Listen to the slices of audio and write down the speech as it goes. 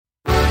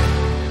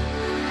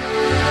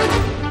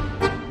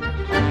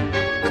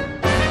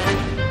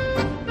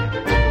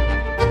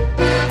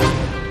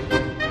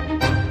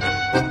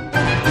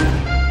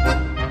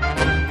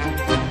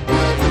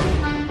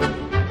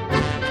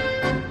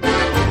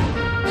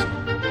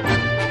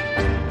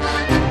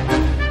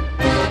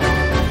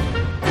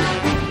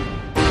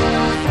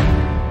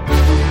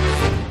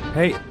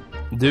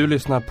Du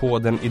lyssnar på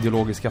Den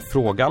ideologiska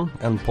frågan,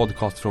 en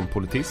podcast från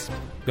Politism.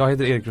 Jag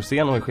heter Erik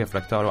Rosén och är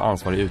chefredaktör och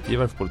ansvarig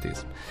utgivare för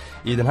Politism.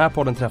 I den här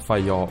podden träffar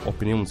jag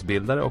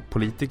opinionsbildare och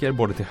politiker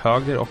både till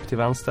höger och till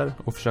vänster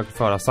och försöker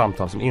föra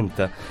samtal som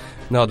inte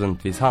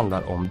nödvändigtvis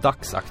handlar om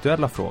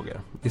dagsaktuella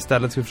frågor.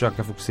 Istället ska vi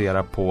försöka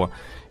fokusera på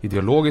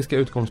ideologiska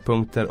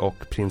utgångspunkter och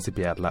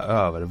principiella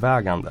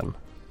överväganden.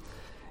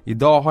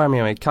 Idag har jag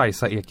med mig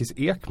Kajsa Ekis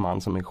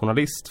Ekman som är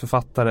journalist,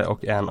 författare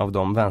och en av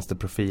de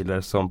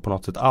vänsterprofiler som på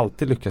något sätt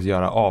alltid lyckas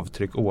göra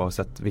avtryck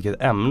oavsett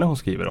vilket ämne hon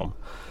skriver om.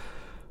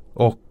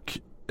 Och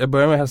jag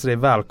börjar med att hälsa dig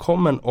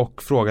välkommen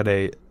och fråga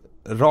dig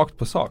rakt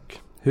på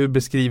sak. Hur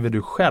beskriver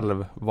du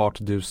själv vart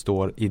du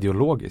står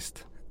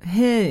ideologiskt?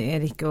 Hej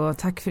Erik och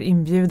tack för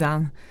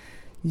inbjudan.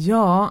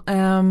 Ja,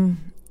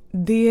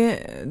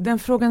 den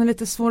frågan är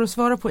lite svår att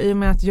svara på i och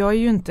med att jag är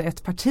ju inte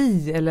ett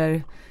parti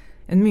eller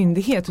en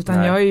myndighet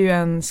utan jag är ju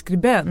en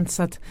skribent,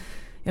 så att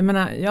jag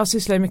menar, jag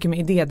sysslar mycket med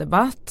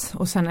idédebatt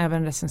och sen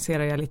även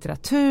recenserar jag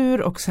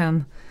litteratur och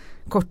sen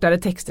kortare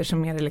texter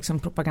som är liksom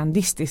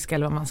propagandistiska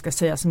eller vad man ska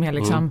säga, som är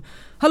liksom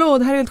hallå,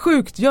 det här är helt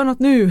sjukt, gör något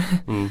nu.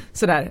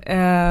 Sådär.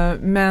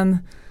 Men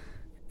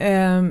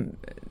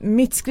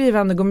mitt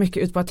skrivande går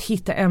mycket ut på att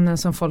hitta ämnen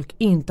som folk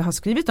inte har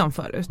skrivit om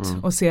förut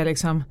och se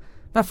liksom,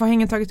 varför har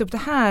ingen tagit upp det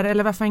här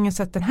eller varför har ingen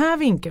sett den här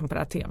vinkeln på det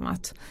här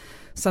temat.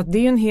 Så att det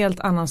är en helt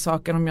annan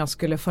sak än om jag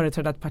skulle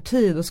företräda ett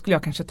parti. Då skulle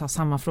jag kanske ta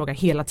samma fråga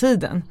hela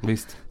tiden.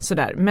 Visst.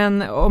 Sådär.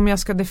 Men om jag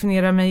ska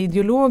definiera mig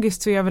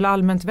ideologiskt så är jag väl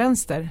allmänt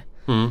vänster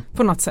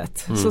på något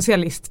sätt.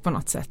 Socialist på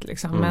något sätt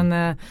liksom.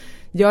 Men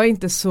jag är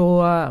inte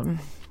så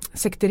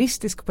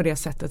sekteristisk på det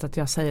sättet att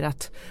jag säger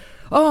att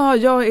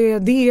jag är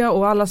det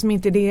och alla som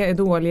inte är det är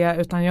dåliga,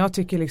 utan jag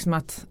tycker liksom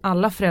att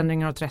alla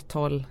förändringar åt rätt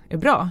håll är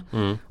bra.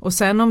 Och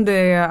sen om det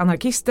är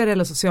anarkister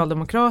eller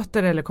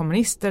socialdemokrater eller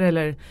kommunister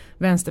eller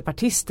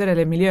vänsterpartister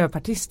eller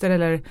miljöpartister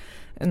eller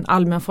en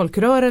allmän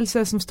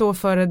folkrörelse som står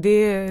för det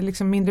är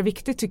liksom mindre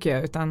viktigt tycker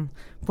jag, utan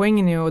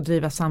poängen är att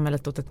driva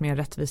samhället åt ett mer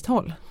rättvist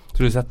håll.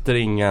 Så du sätter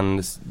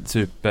ingen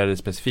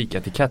superspecifik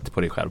etikett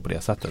på dig själv på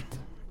det sättet?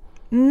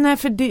 Nej,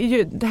 för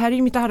det här är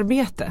ju mitt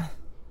arbete.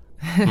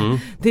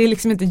 Det är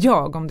liksom inte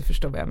jag, om du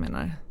förstår vad jag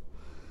menar.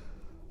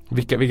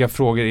 Vilka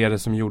frågor är det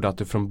som gjorde att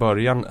du från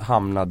början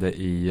hamnade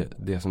i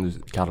det som du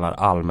kallar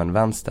allmän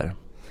vänster?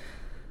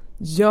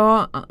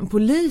 Ja,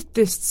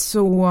 politiskt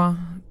så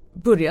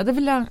började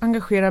väl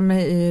engagera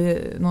mig i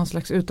någon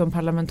slags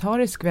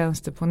utomparlamentarisk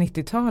vänster på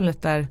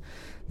 90-talet, där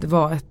det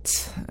var ett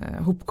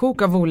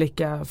hopkok av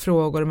olika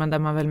frågor men där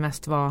man väl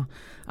mest var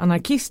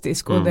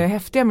anarkistisk. Och det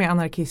häftiga med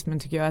anarkismen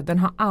tycker jag är att den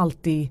har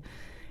alltid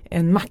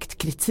en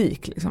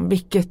maktkritik. Liksom.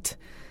 Vilket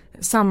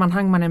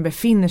sammanhang man än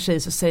befinner sig i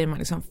så säger man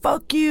liksom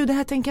fuck you, det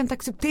här tänker jag inte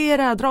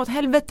acceptera, dra åt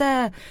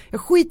helvete,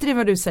 jag skiter i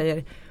vad du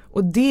säger.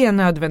 Och det är en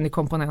nödvändig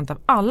komponent av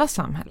alla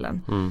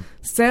samhällen.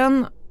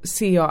 Sen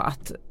ser jag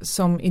att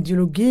som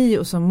ideologi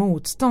och som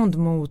motstånd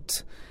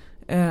mot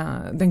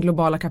den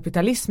globala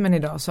kapitalismen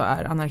idag så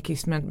är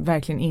anarkismen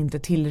verkligen inte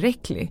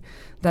tillräcklig.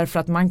 Därför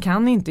att man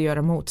kan inte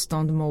göra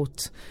motstånd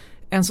mot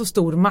en så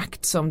stor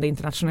makt som det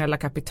internationella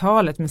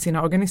kapitalet med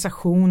sina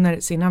organisationer,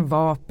 sina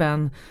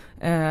vapen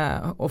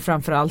och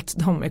framförallt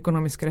de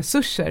ekonomiska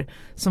resurser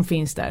som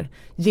finns där,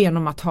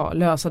 genom att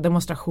lösa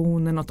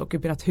demonstrationer, något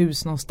ockuperat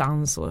hus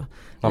någonstans. Och,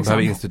 man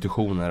behöver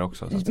institutioner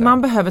också. Så att säga.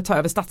 Man behöver ta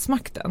över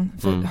statsmakten.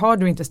 För har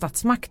du inte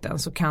statsmakten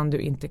så kan du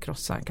inte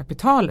krossa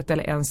kapitalet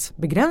eller ens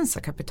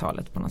begränsa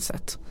kapitalet på något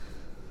sätt.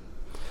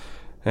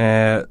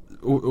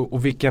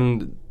 Och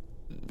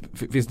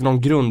finns det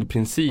någon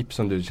grundprincip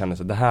som du känner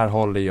så det här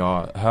håller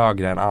jag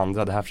högre än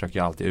andra, det här försöker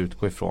jag alltid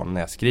utgå ifrån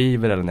när jag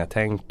skriver eller när jag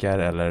tänker,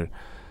 eller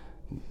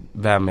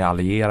vem jag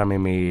allierar mig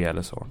med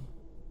eller så?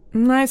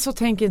 Nej, så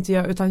tänker inte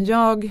jag, utan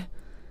jag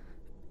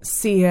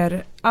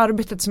ser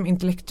arbetet som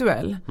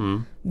intellektuell.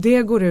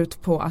 Det går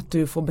ut på att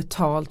du får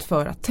betalt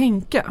för att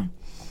tänka.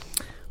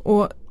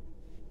 Och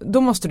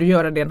då måste du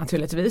göra det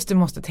naturligtvis. Du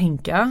måste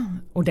tänka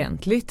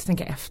ordentligt,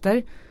 tänka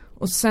efter.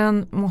 Och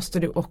sen måste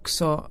du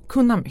också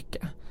kunna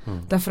mycket.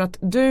 Därför att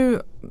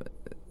du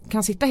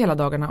kan sitta hela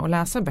dagarna och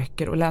läsa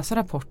böcker och läsa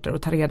rapporter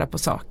och ta reda på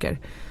saker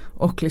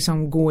och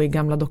liksom gå i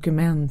gamla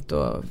dokument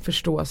och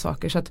förstå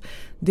saker. Så att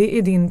det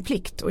är din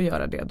plikt att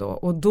göra det då.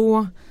 Och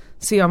då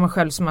ser jag mig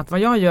själv som att vad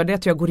jag gör det är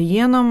att jag går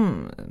igenom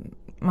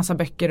massa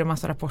böcker och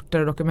massa rapporter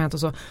och dokument och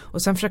så.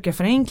 Och sen försöker jag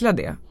förenkla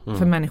det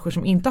för människor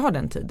som inte har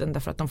den tiden.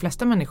 Därför att de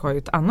flesta människor har ju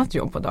ett annat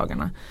jobb på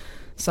dagarna.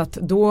 Så att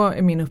då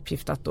är min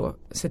uppgift att då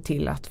se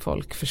till att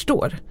folk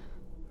förstår.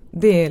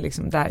 Det är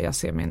liksom där jag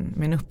ser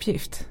min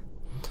uppgift.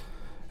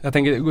 Jag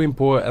tänker gå in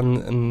på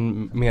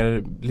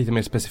en lite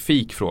mer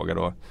specifik fråga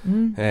då.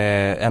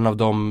 En av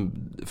de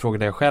frågor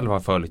där jag själv har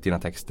följt dina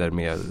texter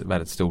med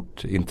väldigt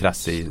stort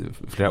intresse i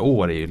flera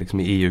år är ju liksom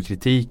i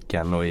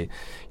EU-kritiken och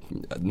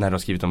när du har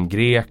skrivit om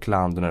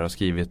Grekland och när du har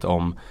skrivit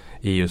om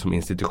EU som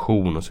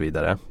institution och så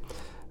vidare.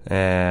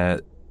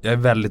 Jag är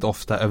väldigt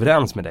ofta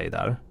överens med dig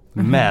där.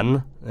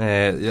 Men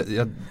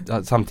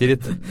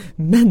samtidigt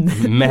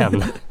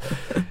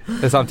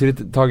Jag har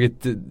samtidigt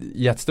tagit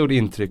jättestort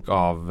intryck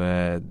av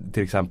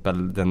till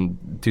exempel den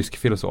tysk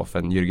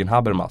filosofen Jürgen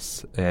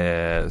Habermas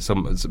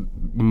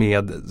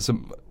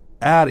som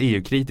är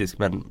EU-kritisk,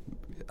 men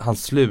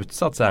hans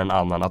slutsats är en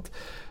annan, att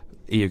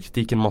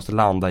EU-kritiken måste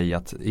landa i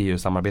att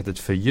EU-samarbetet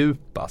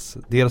fördjupas.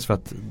 Dels för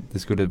att det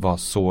skulle vara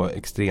så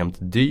extremt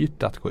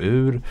dyrt att gå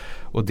ur,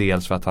 och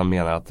dels för att han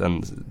menar att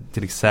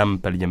till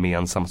exempel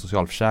gemensamma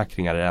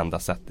socialförsäkringar är det enda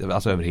sättet,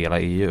 alltså över hela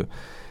EU,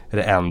 är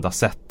det enda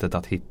sättet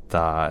att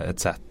hitta ett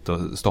sätt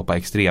att stoppa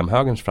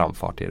extremhögerns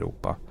framfart i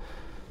Europa.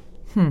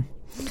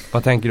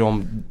 Vad tänker du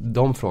om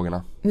de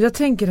frågorna? Jag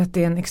tänker att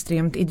det är en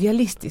extremt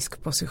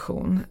idealistisk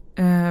position.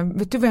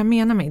 Vet du vad jag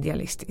menar med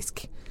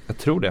idealistisk? Jag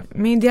tror det.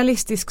 Med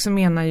idealistisk så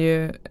menar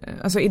ju,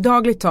 alltså i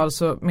dagligt tal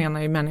så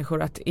menar ju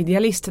människor att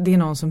idealist, det är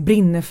någon som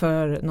brinner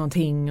för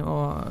någonting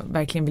och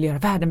verkligen vill göra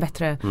världen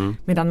bättre.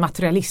 Medan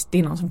materialist, det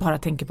är någon som bara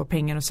tänker på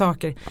pengar och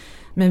saker.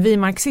 Men vi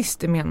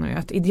marxister menar ju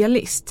att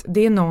idealist,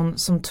 det är någon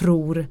som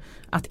tror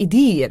att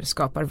idéer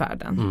skapar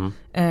världen.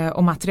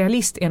 Och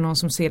materialist är någon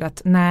som ser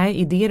att nej,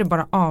 idéer är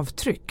bara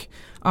avtryck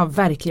av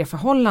verkliga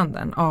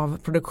förhållanden, av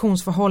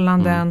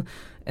produktionsförhållanden,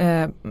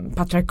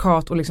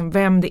 patriarkat och liksom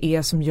vem det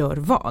är som gör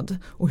vad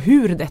och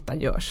hur detta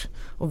görs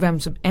och vem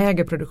som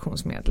äger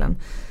produktionsmedlen.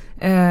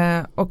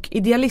 Och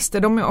idealister,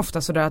 de är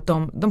ofta sådär att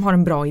de har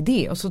en bra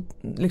idé och så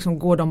liksom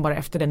går de bara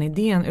efter den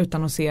idén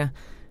utan att se,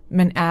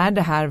 men är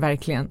det här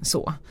verkligen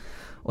så?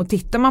 Och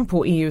tittar man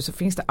på EU så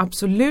finns det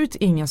absolut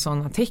inga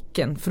sådana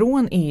tecken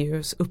från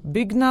EUs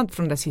uppbyggnad,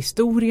 från dess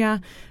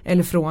historia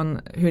eller från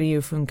hur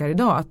EU funkar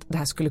idag att det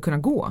här skulle kunna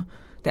gå.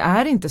 Det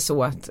är inte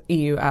så att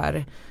EU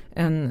är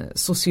en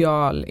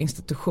social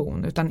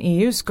institution, utan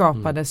EU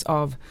skapades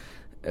av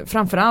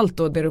framförallt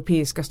då det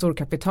europeiska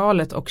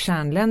storkapitalet och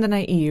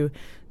kärnländerna i EU.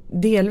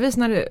 Delvis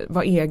när det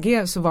var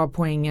EG så var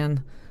poängen,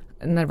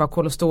 när det var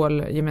kol- och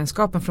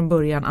stålgemenskapen från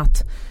början,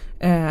 att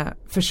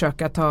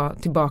försöka ta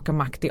tillbaka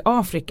makt i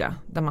Afrika,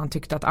 där man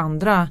tyckte att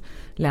andra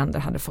länder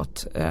hade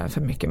fått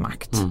för mycket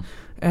makt.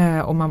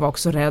 Och man var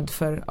också rädd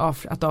för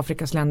att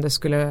Afrikas länder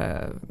skulle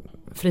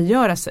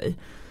frigöra sig.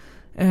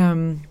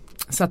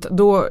 Så att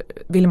då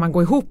ville man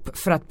gå ihop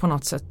för att på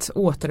något sätt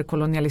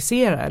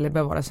återkolonialisera eller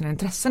bevara sina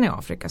intressen i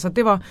Afrika. Så att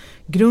det var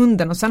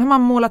grunden. Och sen har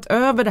man målat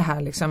över det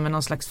här liksom med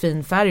någon slags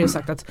fin färg och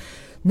sagt att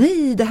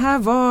nej, det här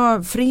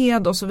var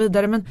fred och så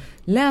vidare. Men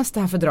läs det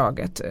här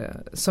fördraget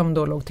som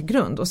då låg till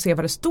grund och se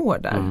vad det står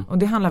där. Och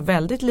det handlar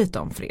väldigt lite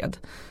om fred.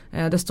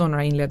 Det står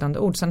några inledande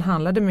ord. Sen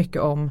handlar det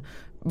mycket om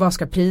vad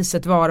ska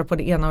priset vara på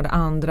det ena och det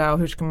andra och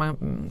hur ska man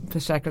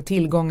försäkra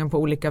tillgången på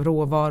olika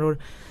råvaror.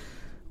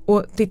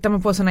 Och tittar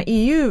man på så när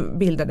EU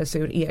bildades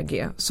ur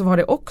EG så var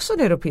det också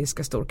det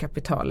europeiska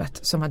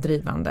storkapitalet som var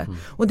drivande.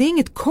 Och det är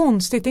inget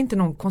konstigt, det är inte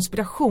någon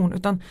konspiration,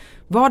 utan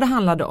vad det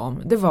handlade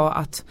om, det var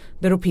att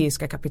det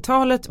europeiska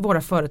kapitalet,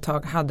 våra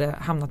företag, hade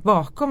hamnat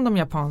bakom de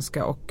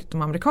japanska och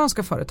de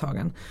amerikanska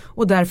företagen.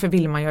 Och därför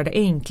ville man göra det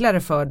enklare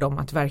för dem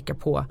att verka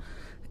på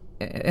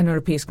en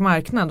europeisk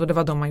marknad, och det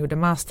var då man gjorde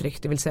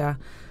Maastricht, det vill säga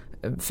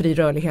fri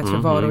rörlighet för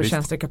varor,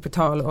 tjänster,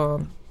 kapital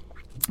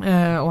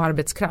och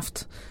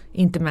arbetskraft.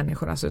 Inte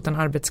människor alltså, utan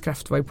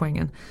arbetskraft var ju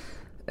poängen.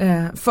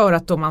 För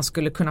att då man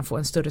skulle kunna få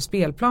en större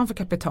spelplan för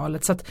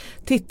kapitalet. Så att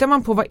tittar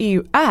man på vad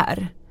EU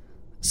är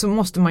så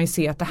måste man ju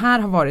se att det här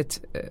har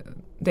varit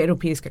det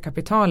europeiska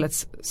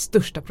kapitalets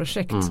största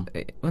projekt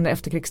under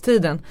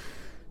efterkrigstiden.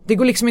 Det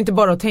går liksom inte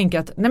bara att tänka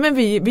att nej, men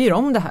vi gör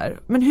om det här.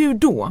 Men hur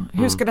då?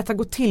 Hur ska detta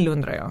gå till,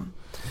 undrar jag?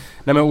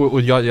 Nej, men,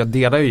 och jag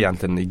delar ju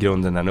egentligen i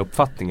grunden den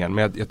uppfattningen.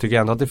 Men jag tycker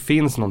ändå att det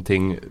finns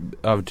någonting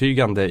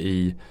övertygande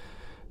i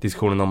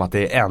diskussionen om att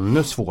det är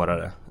ännu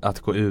svårare att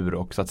gå ur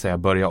och så att säga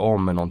börja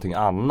om med någonting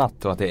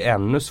annat, och att det är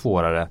ännu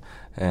svårare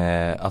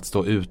att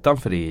stå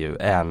utanför EU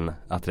än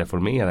att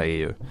reformera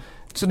EU.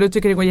 Så du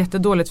tycker det går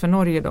jättedåligt för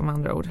Norge då, med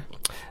andra ord?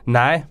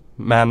 Nej,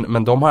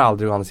 men de har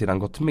aldrig å andra sidan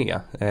gått med.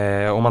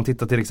 Om man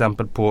tittar till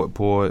exempel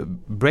på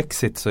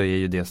Brexit, så är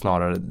ju det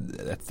snarare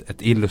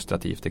ett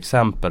illustrativt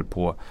exempel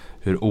på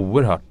hur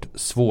oerhört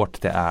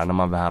svårt det är när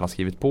man väl har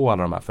skrivit på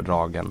alla de här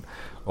fördragen,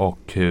 och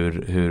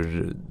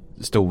hur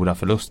stora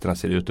förlusterna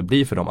ser ut att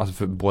bli för dem. Alltså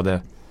för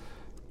både,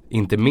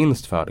 inte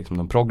minst för liksom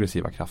de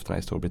progressiva krafterna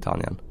i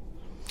Storbritannien.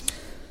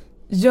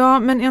 Ja,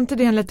 men är inte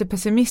det en lite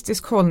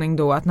pessimistisk hållning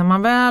då? Att när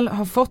man väl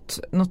har fått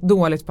något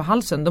dåligt på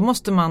halsen, då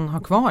måste man ha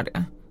kvar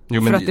det.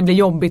 Jo, för att det blir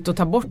jobbigt att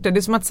ta bort det. Det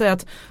är som att säga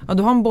att ja,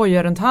 du har en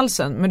boja runt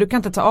halsen, men du kan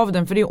inte ta av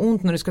den för det är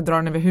ont när du ska dra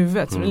den över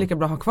huvudet. Så det är lika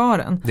bra att ha kvar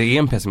den. Det är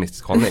en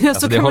pessimistisk hållning.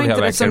 Alltså, det håller jag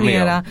verkligen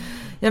med om.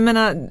 Jag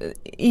menar,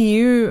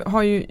 EU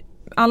har ju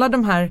alla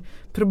de här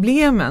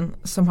problemen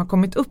som har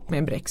kommit upp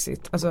med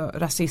Brexit, alltså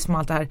rasism och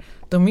allt det här,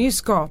 de är ju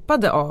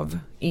skapade av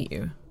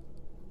EU.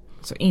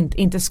 Så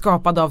inte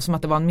skapade av som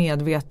att det var en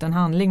medveten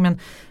handling, men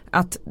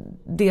att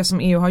det som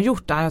EU har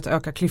gjort är att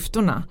öka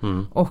klyftorna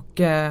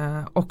och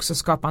också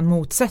skapa en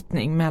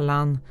motsättning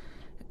mellan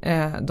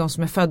de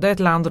som är födda i ett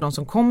land och de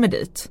som kommer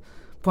dit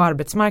på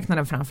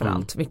arbetsmarknaden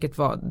framförallt, vilket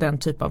var den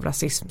typ av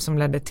rasism som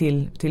ledde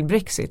till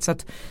Brexit. Så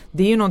att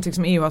det är ju någonting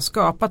som EU har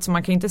skapat, så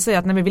man kan inte säga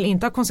att nej, vi vill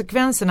inte ha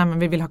konsekvenserna, men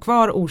vi vill ha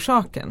kvar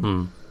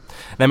orsaken.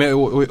 Nej, men,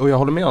 och jag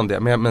håller med om det.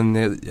 Men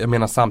jag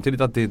menar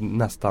samtidigt att det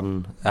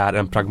nästan är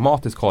en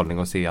pragmatisk hållning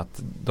att se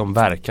att de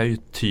verkar ju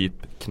typ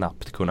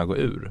knappt kunna gå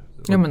ur.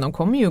 Ja, men de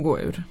kommer ju gå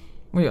ur.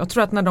 Och jag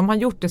tror att när de har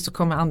gjort det så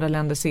kommer andra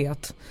länder se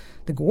att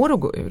det går att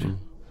gå ur.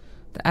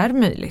 Det är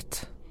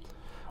möjligt.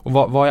 Och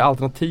vad är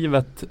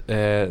alternativet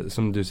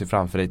som du ser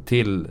framför dig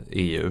till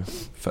EU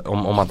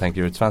om man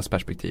tänker ur ett svenskt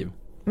perspektiv?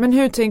 Men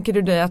hur tänker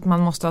du dig att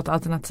man måste ha ett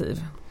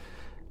alternativ?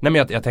 Nej,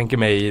 men jag tänker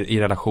mig i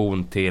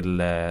relation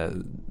till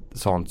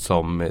sånt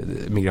som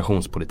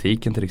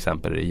migrationspolitiken till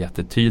exempel. Det är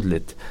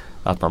jättetydligt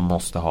att man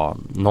måste ha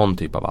någon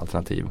typ av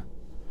alternativ.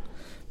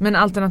 Men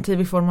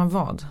alternativ i form av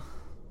vad?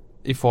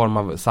 I form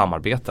av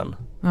samarbeten.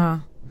 Ja.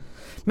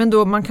 Men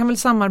då, man kan väl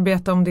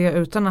samarbeta om det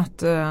utan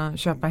att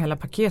köpa hela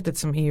paketet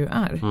som EU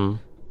är.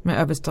 Med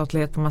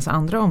överstatlighet på massa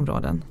andra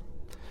områden.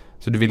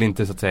 Så du vill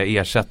inte så att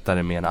säga ersätta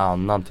det med en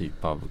annan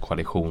typ av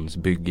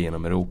koalitionsbygge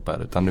inom Europa,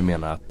 utan du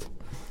menar att...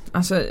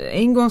 Alltså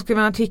en gång skrev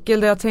jag en artikel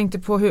där jag tänkte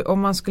på om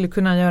man skulle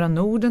kunna göra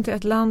Norden till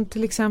ett land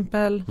till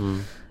exempel.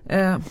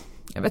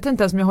 Jag vet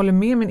inte ens om jag håller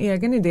med min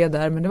egen idé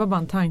där, men det var bara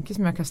en tanke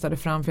som jag kastade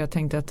fram för jag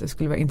tänkte att det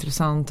skulle vara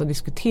intressant att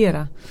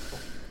diskutera.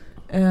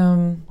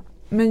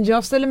 Men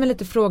jag ställer mig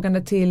lite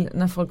frågande till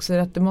när folk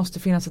säger att det måste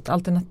finnas ett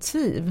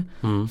alternativ.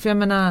 För jag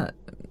menar,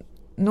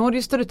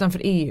 Norge står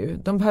utanför EU,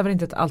 de behöver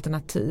inte ett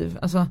alternativ.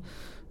 Alltså,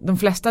 de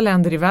flesta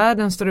länder i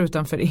världen står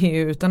utanför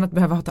EU utan att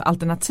behöva ha ett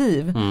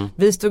alternativ.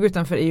 Vi stod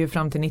utanför EU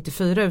fram till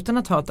 94 utan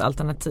att ha ett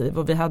alternativ,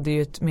 och vi hade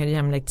ju ett mer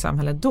jämlikt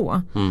samhälle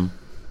då.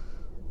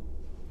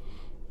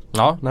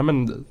 Ja, nej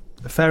men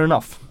fair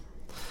enough.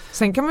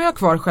 Sen kan man ju ha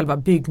kvar själva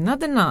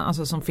byggnaderna,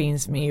 alltså som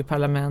finns med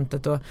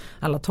EU-parlamentet och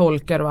alla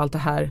tolkar och allt det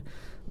här.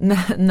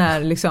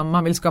 När liksom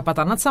man vill skapa ett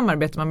annat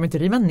samarbete, man vill inte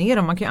riva ner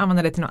dem, man kan ju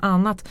använda det till något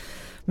annat.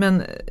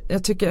 Men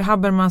jag tycker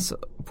Habermas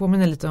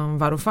påminner lite om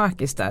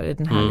Varoufakis där i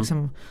den här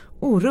liksom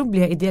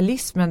orubbliga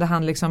idealismen, där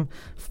han liksom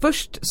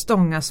först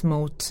stångas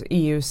mot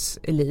EUs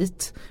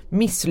elit,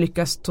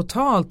 misslyckas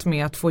totalt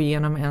med att få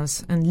igenom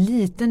ens en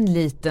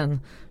liten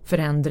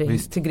förändring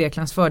till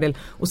Greklands fördel,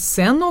 och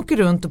sen åker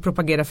runt och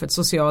propagerar för ett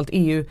socialt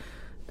EU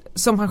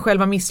som han själv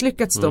har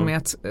misslyckats då med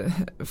att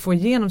få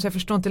igenom. Så jag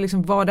förstår inte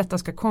liksom var detta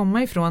ska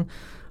komma ifrån.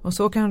 Och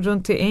så kan han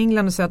runt till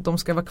England och säga att de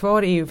ska vara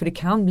kvar i EU för det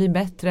kan bli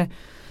bättre.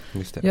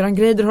 Göran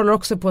Greider håller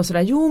också på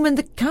sådär, jo men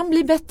det kan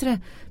bli bättre.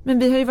 Men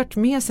vi har ju varit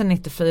med sedan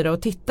 94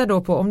 och tittar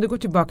då på, om du går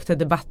tillbaka till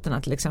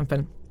debatterna till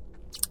exempel,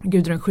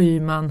 Gudrun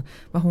Schyman,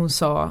 vad hon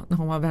sa när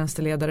hon var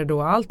vänsterledare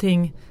då,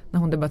 allting, när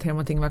hon debatterade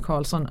mot Ingvar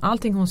Carlsson,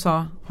 allting hon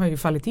sa har ju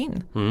fallit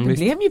in. Det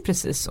blev ju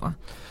precis så.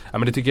 Ja,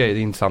 men det tycker jag är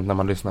intressant när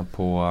man lyssnar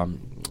på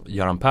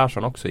Göran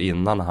Persson också,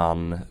 innan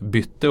han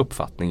bytte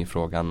uppfattning i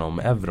frågan om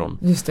euron.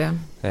 Just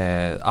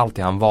det. Allt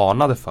det han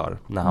varnade för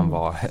när han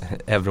var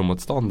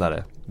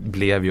euromotståndare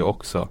blev ju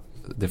också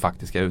det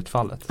faktiska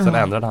utfallet. Sen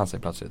ändrade han sig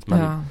plötsligt.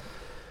 Men,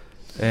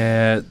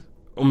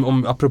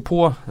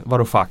 apropå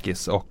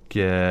Varoufakis och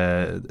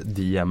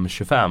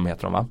DM25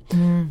 heter de, va?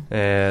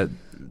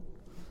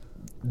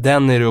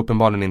 Den är du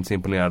uppenbarligen inte så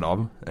imponerad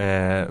av.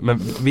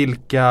 Men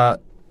vilka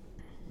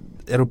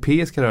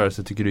europeiska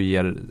rörelser tycker du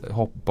ger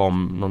hopp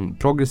om någon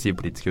progressiv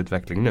politisk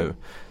utveckling nu?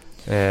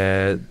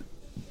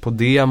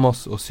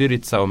 Podemos och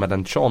Syriza och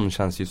Mélenchon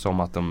känns ju som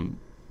att de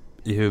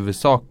i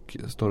huvudsak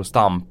står och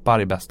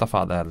stampar i bästa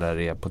fall, eller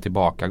är på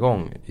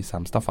tillbakagång i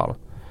sämsta fall.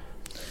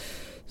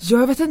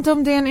 Jag vet inte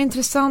om det är en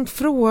intressant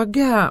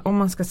fråga om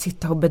man ska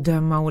sitta och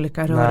bedöma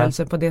olika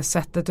rörelser på det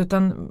sättet,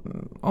 utan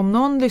om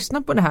någon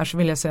lyssnar på det här så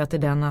vill jag säga att det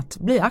är den att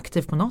bli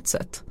aktiv på något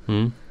sätt.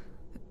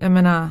 Jag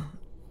menar,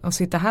 att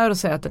sitta här och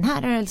säga att den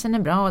här rörelsen är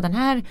bra och den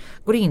här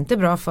går inte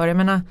bra för. Jag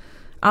menar,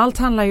 allt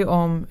handlar ju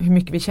om hur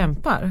mycket vi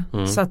kämpar.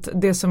 Så att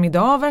det som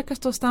idag verkar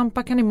stå och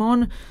stampa kan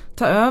imorgon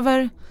ta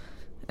över.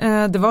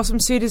 Det var som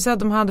Syriza,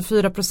 de hade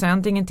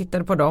 4%, ingen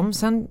tittade på dem.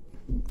 Sen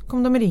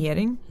kom de i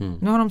regering.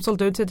 Nu har de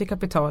sålt ut sig till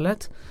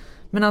kapitalet.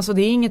 Men alltså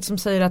det är inget som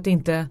säger att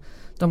inte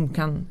de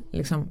kan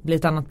liksom bli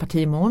ett annat parti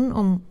imorgon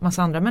om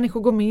massa andra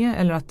människor går med,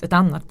 eller att ett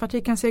annat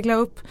parti kan segla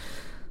upp.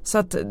 Så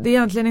att det är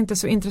egentligen inte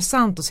så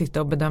intressant att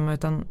sitta och bedöma,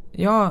 utan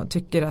jag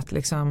tycker att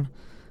liksom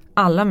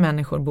alla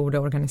människor borde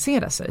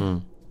organisera sig.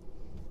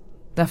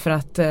 Därför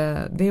att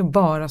det är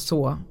bara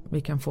så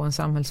vi kan få en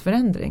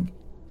samhällsförändring.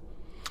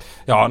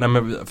 Ja, nej,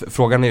 men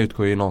frågan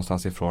utgår ju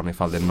någonstans ifrån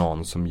ifall det är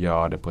någon som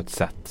gör det på ett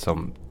sätt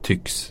som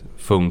tycks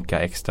funka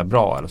extra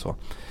bra eller så.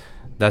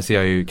 Där ser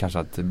jag ju kanske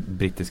att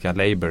brittiska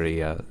Labour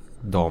är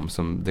de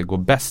som det går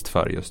bäst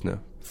för just nu.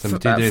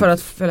 För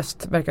att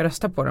flest verkar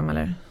rösta på dem,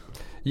 eller?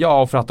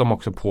 Ja, och för att de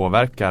också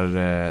påverkar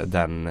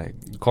den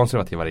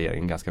konservativa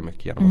regeringen ganska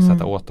mycket genom att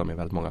sätta åt dem i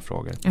väldigt många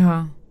frågor.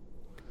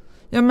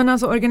 Ja, men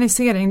alltså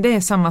organisering, det är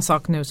samma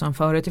sak nu som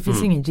förut. Det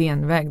finns ingen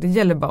genväg, det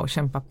gäller bara att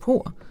kämpa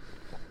på.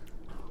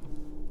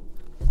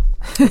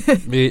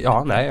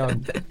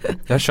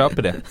 Jag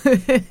köper det.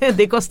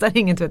 Det kostar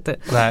inget, vet du.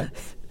 Nej.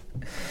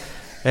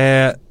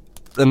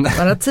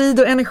 Bara tid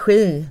och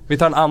energi. Vi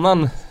tar en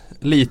annan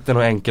liten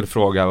och enkel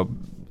fråga.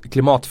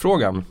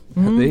 Klimatfrågan.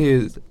 Det är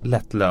ju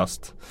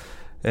lättlöst.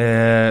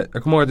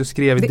 Jag kommer ihåg att du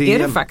skrev i Det DN. är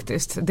det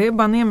faktiskt. Det är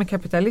bara ner med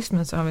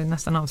kapitalismen så har vi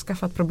nästan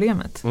avskaffat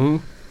problemet.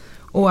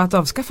 Och att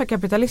avskaffa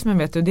kapitalismen,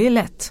 vet du, det är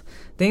lätt.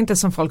 Det är inte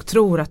som folk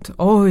tror att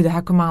oj, det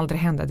här kommer aldrig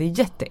hända. Det är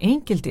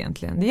jätteenkelt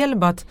egentligen. Det gäller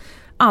bara att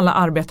alla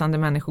arbetande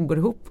människor går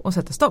ihop och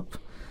sätter stopp.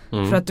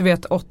 För att du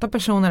vet, 8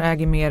 personer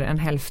äger mer än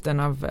hälften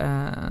av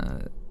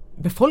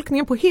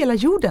befolkningen på hela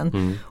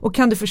jorden. Och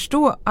kan du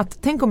förstå att,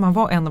 tänk om man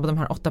var en av de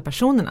här 8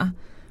 personerna.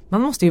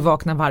 Man måste ju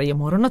vakna varje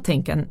morgon och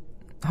tänka,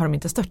 har de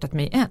inte störtat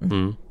mig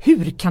än?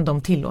 Hur kan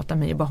de tillåta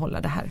mig att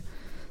behålla det här?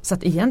 Så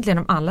att egentligen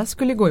om alla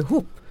skulle gå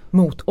ihop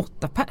mot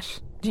 8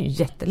 pers, det är ju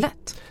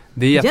jättelätt.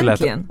 Det är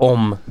jättelätt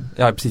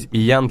ja precis,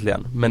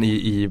 egentligen. Men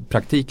i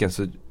praktiken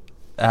så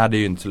är det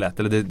ju inte så lätt.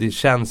 Eller det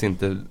känns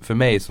inte för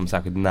mig som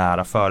särskilt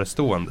nära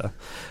förestående.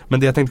 Men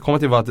det jag tänkte komma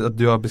till var att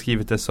du har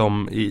beskrivit det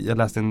som, jag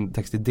läste en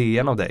text i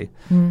DN av dig.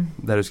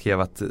 Där du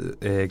skrev att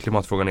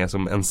klimatfrågan är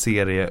som en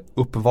serie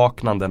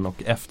uppvaknanden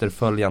och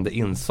efterföljande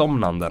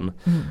insomnanden.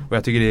 Och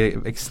jag tycker det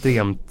är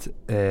extremt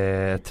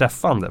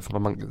träffande.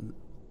 För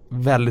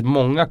väldigt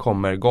många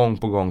kommer gång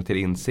på gång till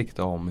insikt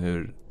om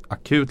hur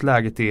akut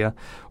läget är,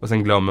 och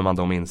sen glömmer man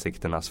de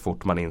insikterna så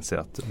fort man inser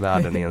att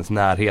världen i ens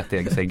närhet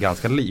är sig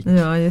ganska lik.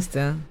 Ja, just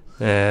det.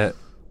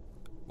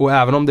 Och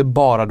även om det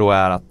bara då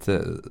är att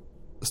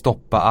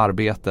stoppa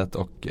arbetet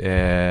och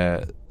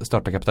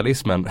starta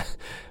kapitalismen,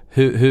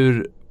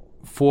 hur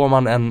får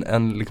man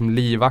en liksom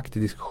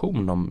livaktig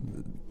diskussion om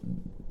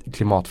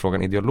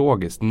klimatfrågan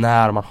ideologiskt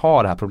när man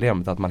har det här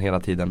problemet att man hela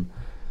tiden,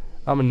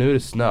 ja men nu är det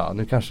snö,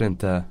 nu kanske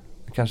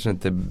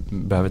inte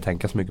behöver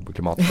tänka så mycket på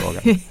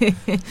klimatfrågan.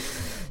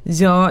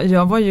 Ja,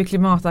 jag var ju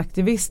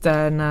klimataktivist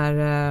där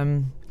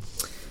när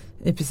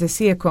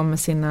IPCC kom med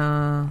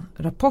sina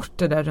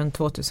rapporter där runt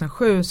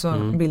 2007,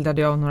 så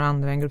bildade jag och några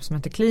andra en grupp som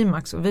heter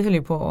Klimax, och vi höll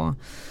ju på att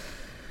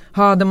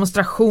ha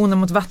demonstrationer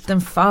mot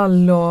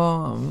vattenfall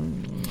och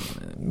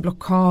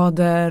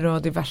blockader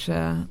och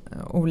diverse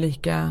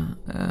olika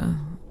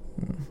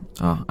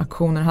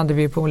aktioner hade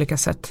vi på olika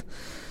sätt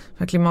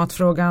för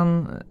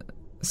klimatfrågan.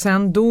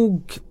 Sen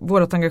dog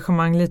vårt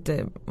engagemang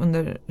lite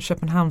under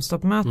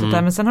Köpenhamnstoppmötet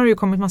där, men sen har det ju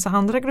kommit massa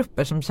andra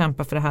grupper som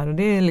kämpar för det här, och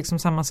det är liksom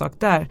samma sak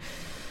där.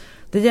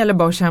 Det gäller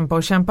bara att kämpa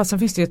och kämpa. Sen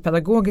finns det ju ett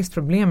pedagogiskt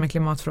problem med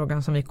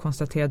klimatfrågan som vi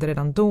konstaterade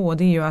redan då, och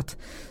det är ju att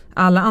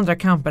alla andra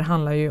kamper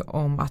handlar ju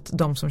om att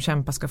de som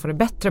kämpar ska få det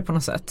bättre på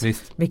något sätt.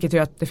 Visst. Vilket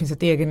gör att det finns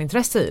ett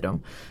egenintresse i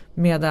dem.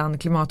 Medan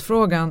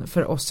klimatfrågan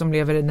för oss som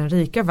lever i den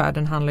rika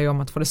världen handlar ju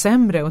om att få det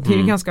sämre, och det är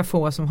ju ganska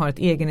få som har ett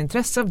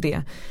egenintresse av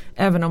det.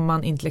 Även om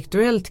man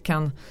intellektuellt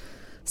kan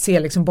se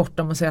liksom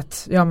bortom och säga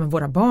att ja, men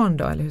våra barn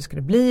då, eller hur ska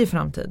det bli i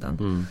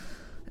framtiden?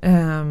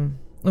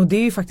 Och det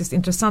är ju faktiskt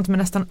intressant, med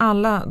nästan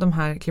alla de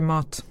här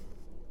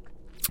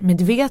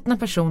klimatmedvetna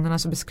personerna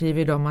så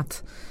beskriver de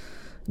att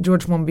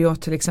George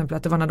Monbiot till exempel,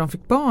 att det var när de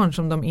fick barn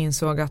som de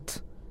insåg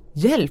att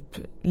hjälp,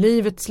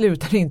 livet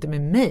slutar inte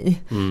med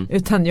mig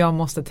utan jag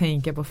måste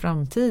tänka på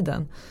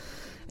framtiden.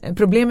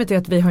 Problemet är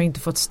att vi har inte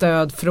fått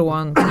stöd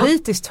från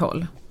politiskt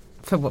håll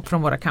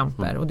från våra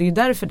kamper, och det är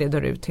därför det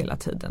dör ut hela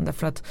tiden,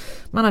 därför att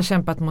man har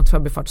kämpat mot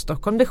Förbifart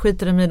Stockholm, det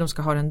skiter de i, de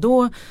ska ha den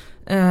då.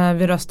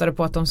 Vi röstade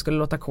på att de skulle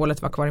låta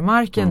kolet vara kvar i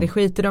marken, det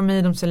skiter de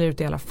i, de säljer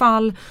ut i alla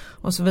fall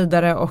och så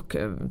vidare, och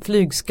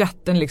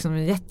flygskatten liksom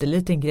en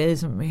jätteliten grej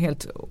som är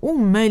helt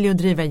omöjlig att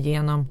driva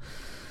igenom.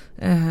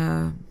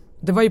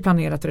 Det var ju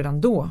planerat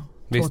redan då,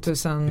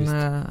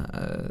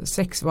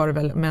 2006 var det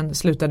väl, men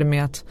slutade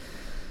med att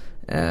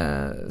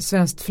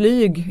Svenskt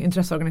flyg,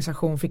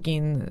 intresseorganisation, fick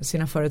in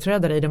sina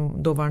företrädare i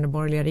den dåvarande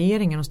borgerliga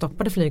regeringen och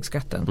stoppade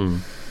flygskatten.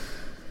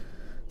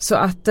 Så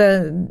att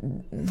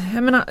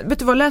jag menar, vet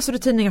du vad, läser du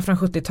tidningar från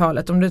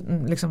 70-talet, om du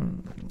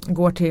liksom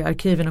går till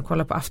arkiven och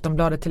kollar på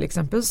Aftonbladet till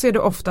exempel, så ser du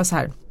ofta så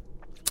här: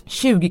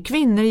 20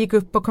 kvinnor gick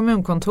upp på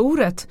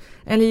kommunkontoret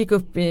eller gick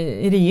upp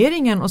i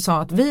regeringen och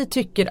sa att vi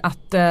tycker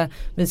att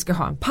vi ska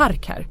ha en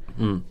park här.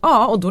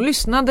 Ja, och då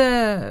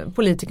lyssnade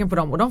politiken på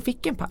dem och de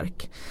fick en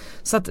park.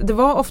 Så att det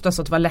var ofta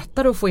så att det var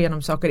lättare att få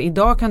igenom saker.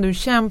 Idag kan du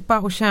kämpa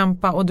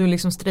och du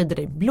liksom strider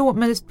dig blå,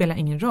 men det spelar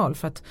ingen roll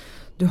för att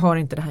du har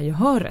inte det här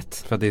gehöret.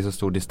 För att det är så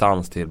stor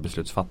distans till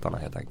beslutsfattarna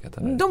helt enkelt?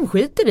 Eller? De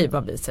skiter i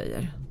vad vi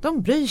säger.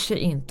 De bryr sig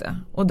inte.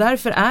 Och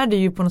därför är det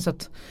ju på något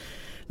sätt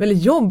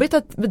väldigt jobbigt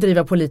att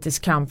bedriva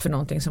politisk kamp för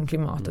någonting som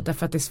klimatet.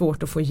 Därför att det är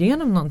svårt att få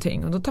igenom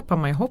någonting, och då tappar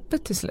man ju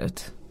hoppet till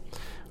slut.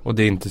 Och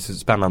det är inte så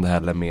spännande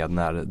heller med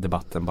när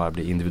debatten bara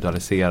blir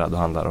individualiserad och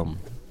handlar om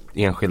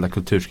enskilda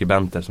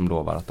kulturskribenter som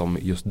lovar att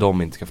just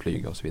de inte ska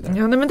flyga och så vidare.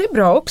 Ja, nej, men det är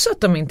bra också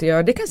att de inte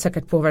gör. Det kan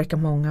säkert påverka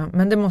många,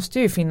 men det måste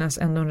ju finnas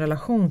ändå en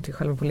relation till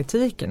själva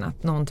politiken,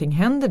 att någonting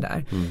händer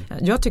där.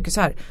 Jag tycker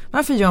så här,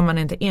 varför gör man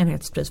inte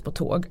enhetspris på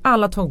tåg?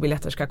 Alla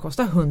tågbiljetter ska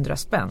kosta 100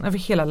 spänn över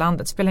hela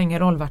landet. Spelar ingen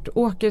roll vart du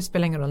åker,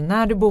 spelar ingen roll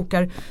när du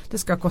bokar, det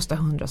ska kosta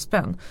 100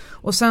 spänn.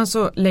 Och sen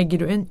så lägger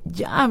du en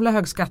jävla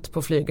hög skatt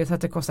på flyget så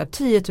att det kostar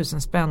 10 000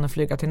 spänn att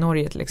flyga till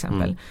Norge till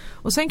exempel.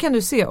 Och sen kan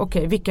du se,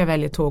 okej, vilka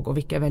väljer tåg och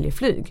vilka väljer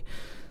flyg.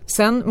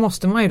 Sen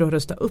måste man ju då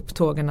rusta upp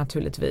tågen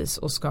naturligtvis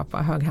och skapa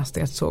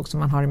höghastighetståg som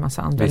man har i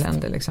massa andra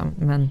länder liksom.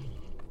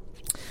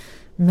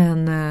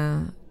 Men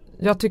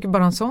jag tycker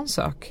bara en sån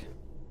sak.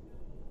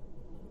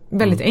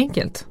 Väldigt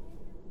enkelt.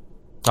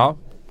 Ja.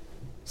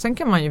 Sen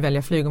kan man ju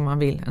välja flyg om man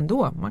vill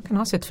ändå. Man kan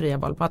ha sitt fria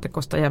val på att det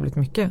kostar jävligt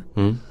mycket.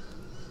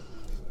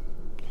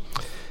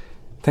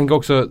 Tänk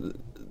också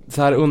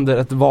så här under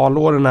ett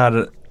valår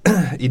när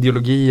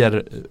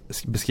ideologier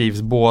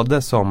beskrivs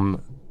både som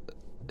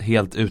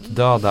helt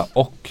utdöda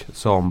och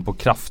som på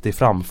kraftig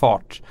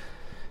framfart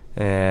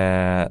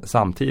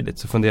samtidigt,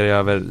 så funderar jag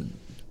över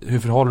hur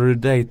förhåller du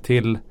dig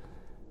till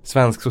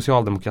svensk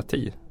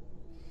socialdemokrati?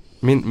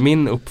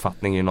 Min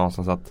uppfattning är ju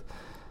någonstans att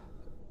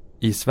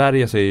i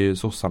Sverige så är ju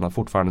sossarna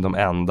fortfarande de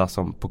enda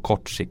som på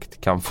kort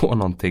sikt kan få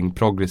någonting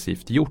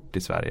progressivt gjort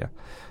i Sverige.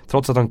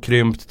 Trots att de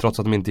krympt, trots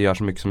att de inte gör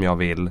så mycket som jag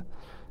vill.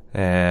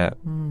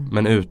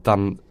 Men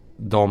utan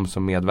de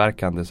som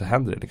medverkande så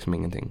händer det liksom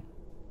ingenting.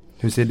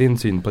 Hur ser din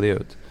syn på det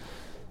ut?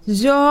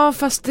 Ja,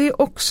 fast det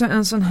är också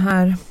en sån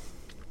här,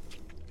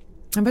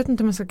 jag vet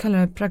inte om man ska kalla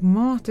det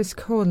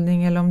pragmatisk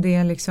hållning eller om det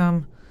är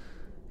liksom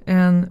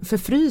en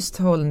förfryst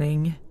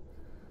hållning.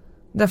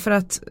 Därför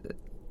att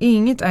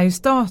inget är ju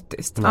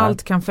statiskt. Nej.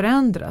 Allt kan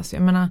förändras.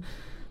 Jag menar,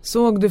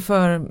 såg du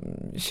för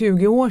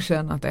 20 år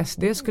sedan att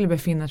SD skulle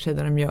befinna sig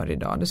där de gör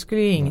idag? Det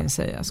skulle ju ingen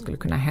säga skulle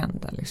kunna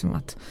hända. Liksom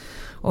att,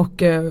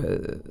 och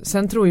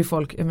sen tror ju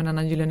folk, jag menar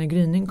när Gyllene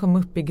gryning kom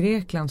upp i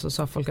Grekland så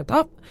sa folk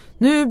att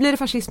nu blir det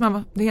fascism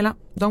av det hela.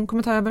 De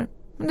kommer ta över.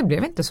 Men det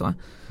blev inte så.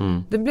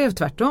 Det blev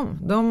tvärtom.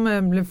 De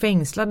blev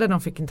fängslade,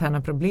 de fick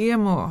interna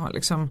problem och har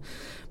liksom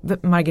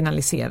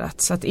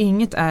marginaliserats. Så att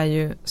inget är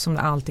ju som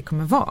det alltid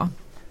kommer vara.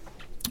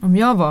 Om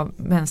jag var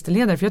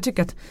vänsterledare, för jag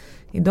tycker att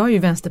idag är ju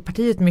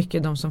Vänsterpartiet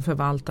mycket de som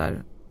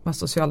förvaltar vad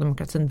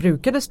socialdemokratin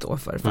brukade stå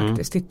för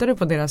faktiskt. Tittar du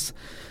på deras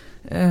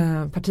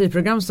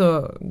partiprogram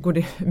så går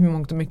det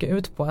mångt och mycket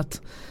ut på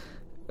att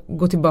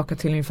gå tillbaka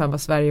till ungefär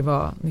vad Sverige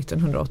var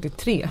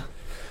 1983.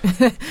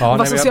 Ja,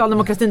 vad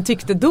socialdemokratin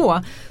tyckte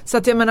då. Så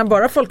att jag menar,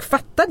 bara folk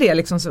fattar det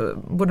liksom, så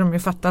borde de ju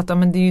fatta att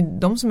men det är ju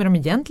de som är de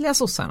egentliga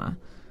sossarna.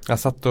 Jag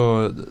satt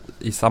då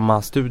i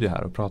samma studio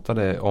här och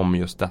pratade om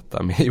just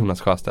detta med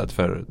Jonas Sjöstedt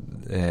för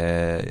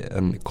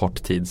en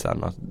kort tid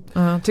sedan.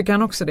 Tycker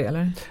han också det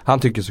eller? Han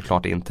tycker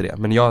såklart inte det.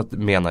 Men jag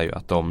menar ju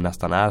att de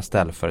nästan är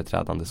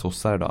ställföreträdande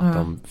sossar idag. Att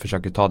de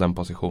försöker ta den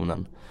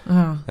positionen.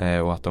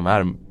 Och att de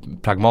är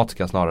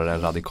pragmatiska snarare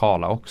än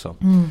radikala också.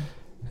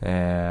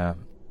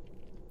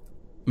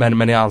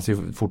 Men jag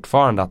anser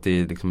fortfarande att det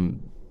är liksom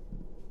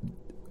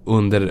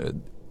under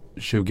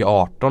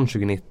 2018,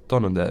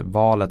 2019 under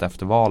valet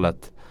efter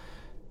valet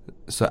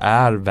så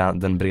är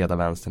den breda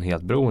vänstern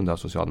helt beroende av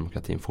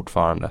socialdemokratin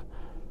fortfarande.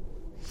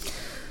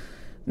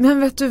 Men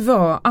vet du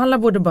vad? Alla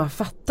borde bara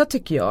fatta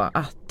tycker jag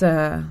att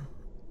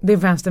det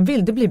vänstern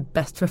vill, det blir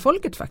bäst för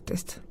folket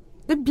faktiskt.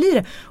 Det blir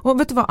det. Och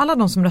vet du vad? Alla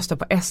de som röstar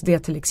på SD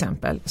till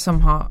exempel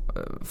som har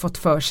fått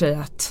för sig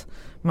att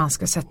man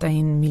ska sätta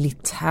in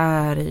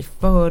militär i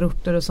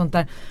förorter och sånt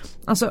där.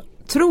 Alltså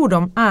tror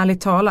de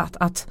ärligt talat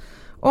att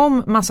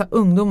om massa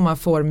ungdomar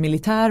får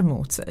militär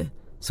mot sig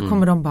så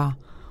kommer de bara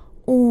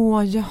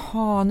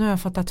jaha, nu har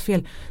jag fattat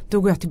fel.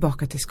 Då går jag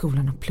tillbaka till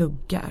skolan och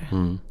pluggar.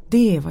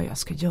 Det är vad jag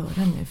ska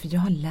göra nu för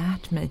jag har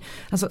lärt mig.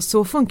 Alltså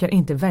så funkar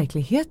inte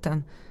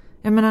verkligheten.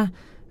 Jag menar,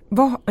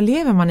 vad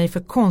lever man i för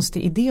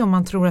konstig idé om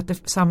man tror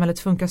att samhället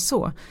funkar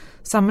så?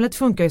 Samhället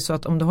funkar ju så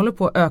att om det håller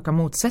på att öka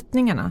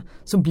motsättningarna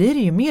så blir det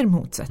ju mer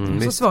motsättningar.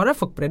 Så svarar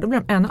folk på det, då blir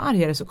de ännu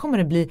argare, så kommer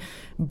det bli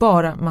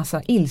bara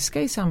massa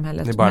ilska i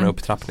samhället. Det är bara en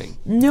upptrappning.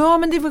 Ja,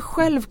 men det är väl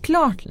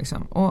självklart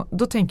liksom. Och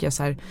då tänker jag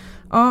så här,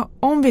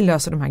 om vi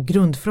löser de här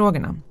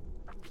grundfrågorna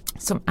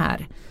som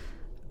är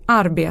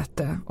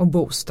arbete och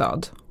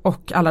bostad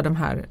och alla de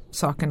här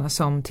sakerna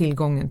som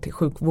tillgången till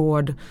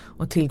sjukvård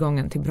och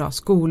tillgången till bra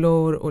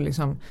skolor och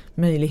liksom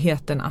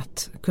möjligheten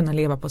att kunna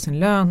leva på sin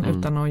lön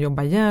utan att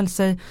jobba ihjäl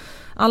sig.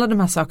 Alla de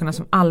här sakerna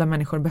som alla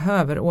människor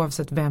behöver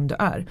oavsett vem du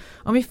är.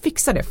 Om vi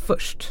fixar det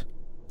först,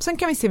 sen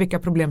kan vi se vilka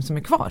problem som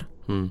är kvar.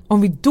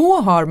 Om vi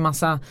då har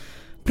massa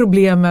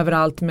problem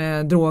överallt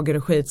med droger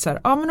och skit så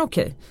här, men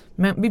okej.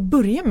 Men vi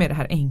börjar med det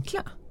här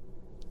enkla.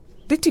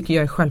 Det tycker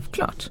jag är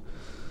självklart.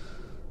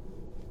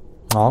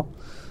 Ja.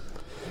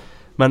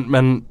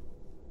 Men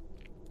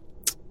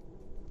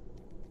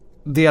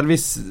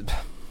delvis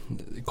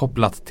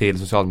kopplat till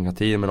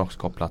socialdemokratin men också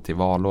kopplat till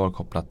valår,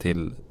 kopplat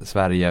till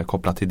Sverige,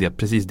 kopplat till det,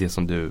 precis det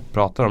som du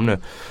pratar om nu.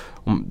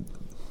 Om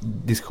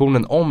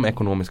diskussionen om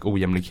ekonomisk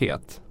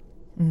ojämlikhet.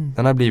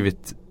 Den har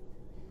blivit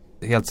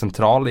helt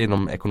central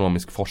inom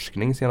ekonomisk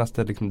forskning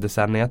senaste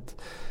decenniet.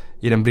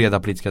 I den breda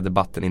politiska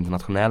debatten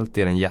internationellt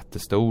är den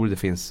jättestor. Det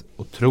finns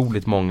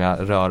otroligt många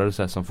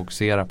rörelser som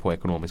fokuserar på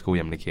ekonomisk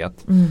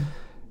ojämlikhet.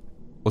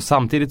 Och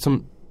samtidigt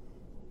som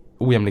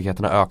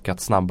ojämlikheten har ökat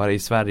snabbare i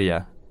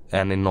Sverige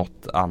än i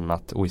något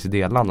annat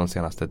OECD-land de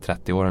senaste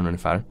 30 åren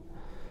ungefär,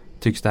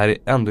 tycks det här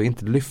ändå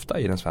inte lyfta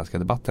i den svenska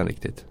debatten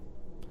riktigt.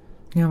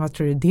 Ja, vad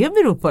tror du det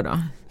beror på då?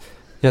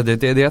 Ja,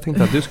 det är det jag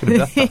tänkte att du skulle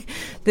berätta.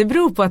 Det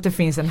beror på att det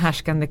finns en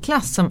härskande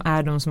klass som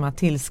är de som har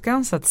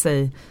tillskansat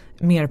sig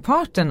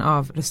merparten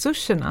av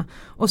resurserna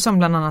och som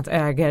bland annat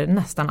äger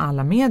nästan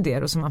alla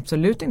medier och som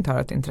absolut inte har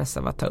ett intresse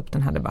av att ta upp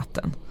den här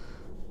debatten.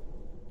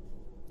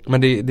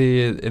 Men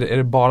är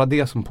det bara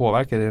det som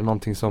påverkar? Är det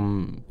någonting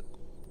som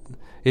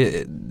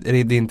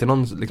Är det inte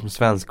någon liksom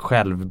svensk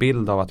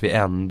självbild av att vi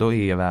ändå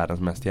är världens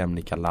mest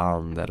jämlika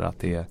land? Eller att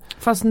det är...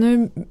 Fast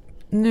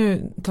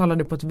nu talar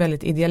du på ett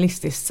väldigt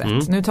idealistiskt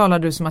sätt. Nu talar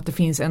du som att det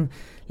finns en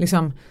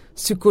liksom,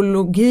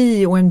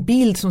 psykologi och en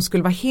bild som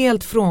skulle vara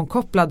helt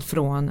frånkopplad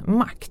från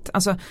makt.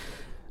 Alltså,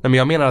 Nej, men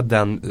jag menar att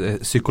den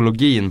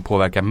psykologin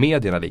påverkar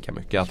medierna lika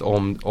mycket. Att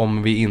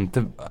om vi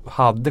inte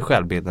hade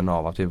självbilden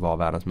av att vi var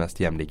världens mest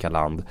jämlika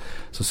land,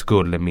 så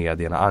skulle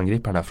medierna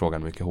angripa den här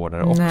frågan mycket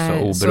hårdare också,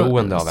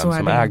 oberoende av vem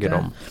som äger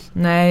dem.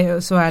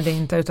 Nej, så är det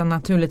inte. Utan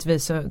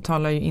naturligtvis så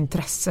talar ju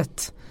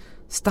intresset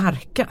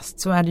starkast.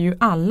 Så är det ju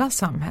alla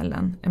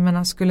samhällen. Jag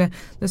menar,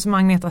 det som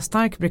Agneta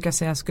Stark brukar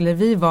säga, skulle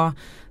vi vara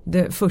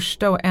det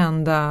första och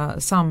enda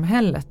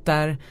samhället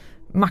där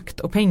makt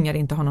och pengar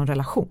inte har någon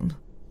relation?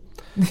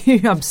 Det är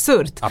ju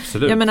absurt.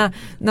 Absolut. Jag menar,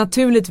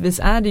 naturligtvis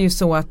är det ju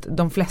så att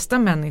de flesta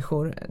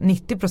människor,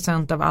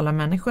 90% av alla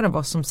människor av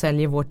oss som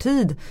säljer vår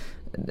tid,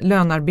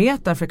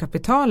 lönarbetar för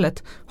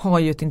kapitalet, har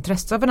ju ett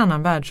intresse av en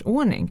annan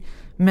världsordning.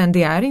 Men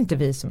det är inte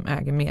vi som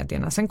äger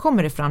medierna. Sen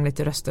kommer det fram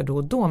lite röster då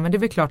och då, men det är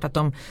väl klart att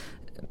de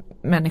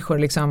människor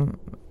liksom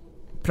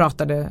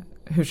pratade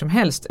hur som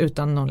helst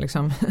utan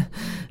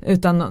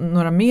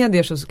några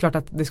medier, så är det klart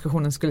att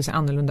diskussionen skulle se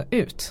annorlunda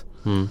ut.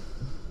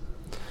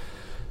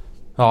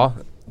 Ja.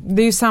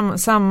 Det är ju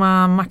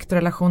samma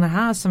maktrelationer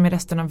här som i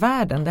resten av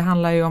världen. Det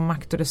handlar ju om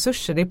makt och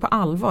resurser. Det är på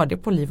allvar, det är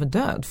på liv och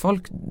död.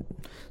 Folk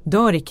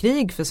dör i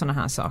krig för sådana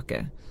här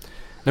saker.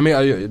 Nej, men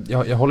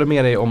jag håller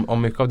med dig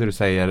om mycket av det du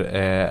säger,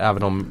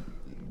 även om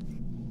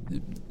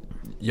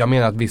jag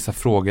menar att vissa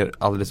frågor,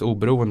 alldeles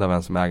oberoende av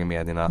vem som äger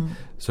medierna,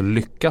 så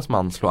lyckas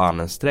man slå an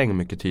en sträng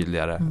mycket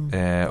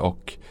tydligare.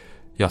 Och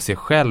jag ser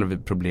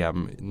själv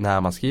problem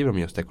när man skriver om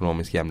just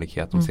ekonomisk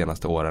jämlikhet de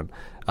senaste åren,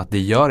 att det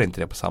gör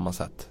inte det på samma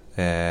sätt.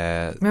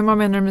 Men vad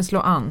menar du med slå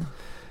an?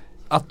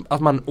 Att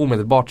man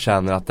omedelbart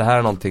känner att det här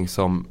är någonting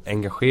som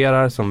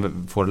engagerar,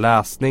 som får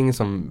läsning,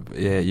 som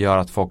gör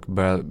att folk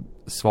börjar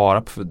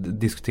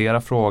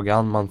diskutera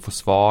frågan, man får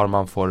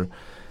svar,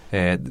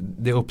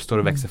 det uppstår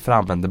och växer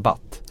fram en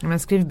debatt. Men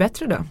skriv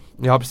bättre då.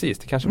 Ja, precis,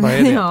 det kanske bara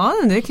är det. Ja,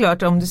 det är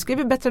klart, om du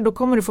skriver bättre då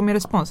kommer du få mer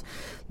respons.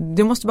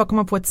 Du måste bara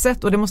komma på ett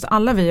sätt, och det måste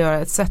alla vi göra,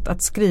 ett sätt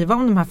att skriva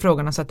om de här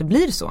frågorna så att det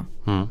blir så.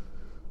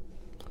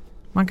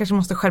 Man kanske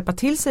måste skärpa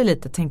till sig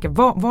lite, tänka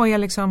vad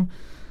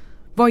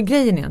är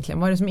grejen egentligen?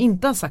 Vad är det som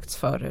inte har sagts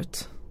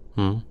förut?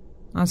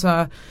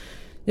 Alltså,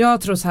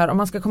 jag tror så här, om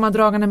man ska komma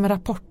dragande med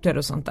rapporter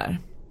och sånt där,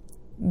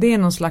 det är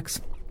någon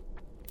slags,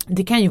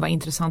 det kan ju vara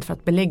intressant för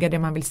att belägga det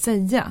man vill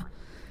säga.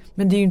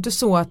 Men det är ju inte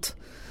så att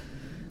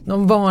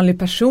någon vanlig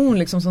person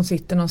liksom som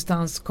sitter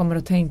någonstans kommer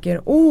och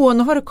tänker,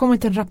 nu har det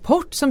kommit en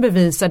rapport som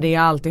bevisar det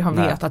jag alltid har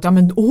vetat. Ja,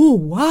 men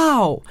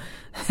wow!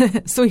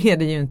 Så är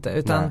det ju inte,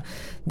 utan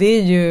det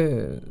är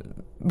ju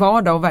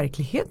vardag och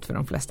verklighet för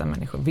de flesta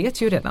människor,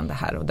 vet ju redan det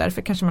här, och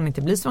därför kanske man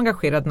inte blir så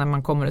engagerad när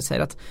man kommer och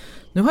säger att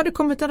nu har det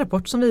kommit en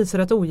rapport som visar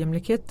att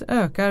ojämlikhet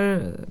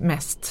ökar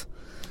mest.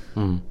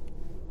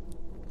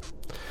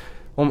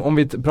 Om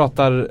vi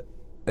pratar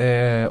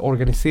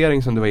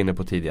organisering som du var inne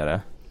på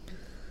tidigare.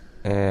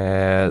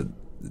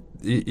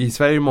 I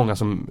Sverige är det många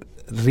som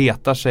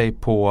retar sig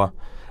på,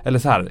 eller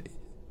så här,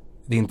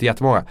 det är inte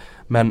jättemånga,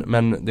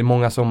 men det är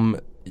många som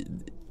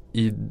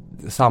i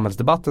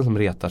samhällsdebatten som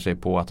retar sig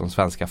på att de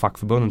svenska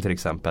fackförbunden till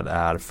exempel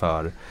är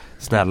för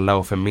snälla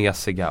och för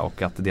mesiga,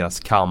 och att deras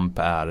kamp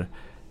är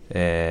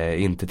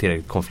inte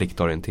tillräckligt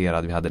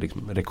konfliktorienterad. Vi hade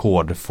liksom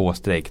rekordfå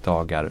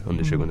strejkdagar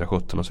under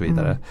 2017 och så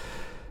vidare.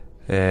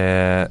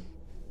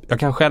 Jag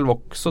kan själv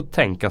också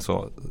tänka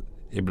så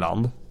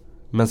ibland,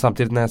 men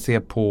samtidigt när jag ser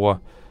på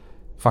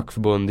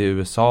fackförbund i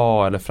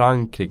USA eller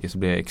Frankrike så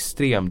blir jag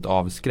extremt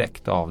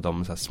avskräckt av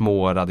de så här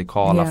små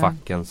radikala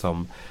facken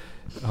som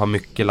har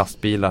mycket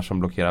lastbilar som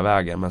blockerar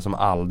vägen, men som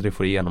aldrig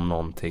får igenom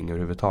någonting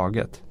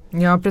överhuvudtaget.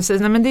 Ja,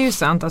 precis. Nej, men det är ju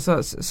sant.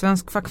 Alltså,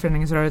 svensk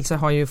fackföreningsrörelse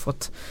har ju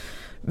fått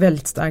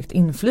väldigt starkt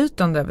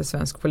inflytande över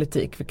svensk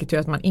politik, vilket gör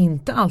att man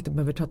inte alltid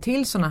behöver ta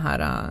till såna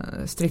här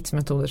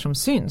stridsmetoder som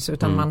syns,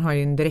 utan man har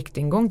ju en direkt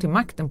ingång till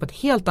makten på ett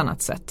helt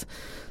annat sätt.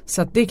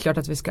 Så att det är klart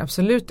att vi ska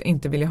absolut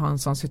inte vilja ha en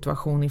sån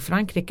situation i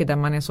Frankrike där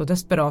man är så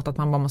desperat att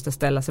man bara måste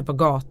ställa sig på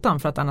gatan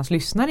för att annars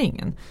lyssnar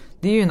ingen.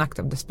 Det är ju en akt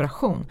av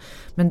desperation.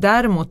 Men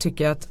däremot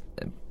tycker jag att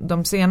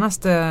de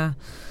senaste,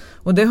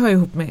 och det hör ju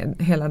ihop med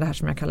hela det här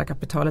som jag kallar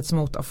kapitalets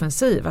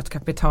motoffensiv, att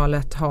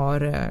kapitalet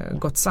har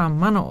gått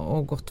samman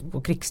och gått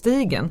på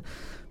krigsstigen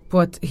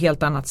på ett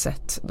helt annat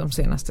sätt de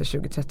senaste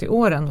 20-30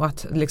 åren, och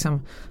att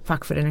liksom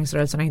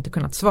fackföreningsrörelsen har inte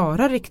kunnat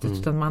svara riktigt,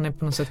 utan man är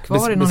på något sätt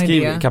kvar i någon idé.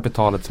 Beskriv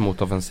kapitalets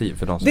motoffensiv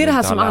för de som. Det är det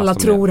här som alla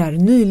tror är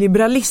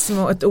nyliberalism,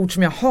 och ett ord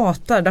som jag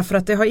hatar, därför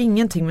att det har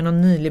ingenting med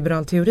någon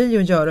nyliberal teori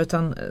att göra,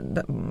 utan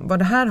vad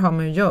det här har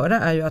med att göra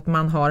är ju att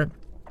man har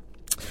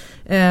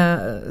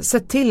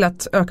sett till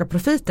att öka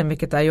profiten,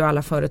 vilket är ju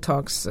alla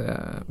företags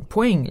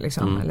poäng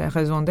liksom, eller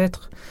raison d'être.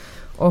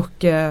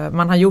 Och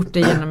man har gjort det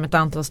genom ett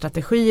antal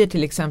strategier,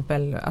 till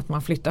exempel att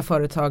man flyttar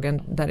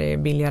företagen där det är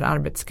billigare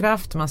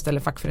arbetskraft, man ställer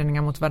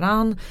fackföreningar mot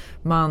varann,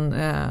 man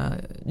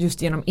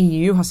just genom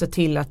EU har sett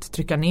till att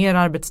trycka ner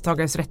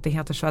arbetstagares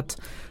rättigheter så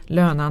att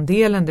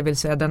löneandelen, det vill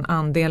säga den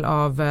andel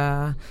av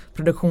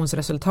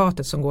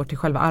produktionsresultatet som går till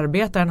själva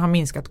arbetaren, har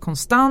minskat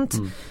konstant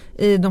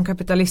i de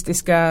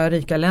kapitalistiska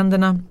rika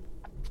länderna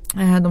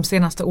de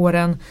senaste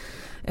åren.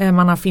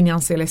 Man har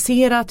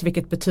finansialiserat,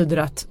 vilket betyder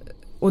att,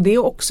 och det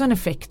är också en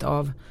effekt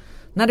av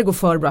när det går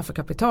för bra för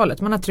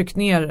kapitalet. Man har tryckt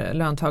ner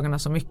löntagarna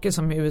så mycket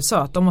som i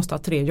USA att de måste ha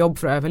 3 jobb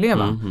för att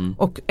överleva.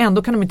 Och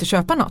ändå kan de inte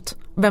köpa något.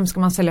 Vem ska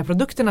man sälja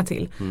produkterna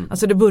till?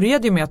 Alltså det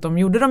började ju med att de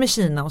gjorde dem i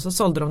Kina och så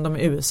sålde de dem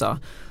i USA.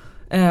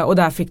 Och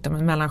där fick de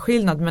en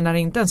mellanskillnad. Men när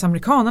inte ens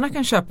amerikanerna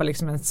kan köpa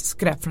liksom en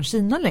skräp från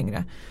Kina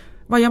längre,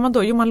 vad gör man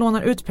då? Jo, man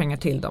lånar ut pengar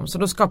till dem. Så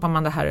då skapar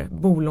man det här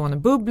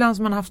bolånebubblan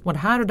som man har haft både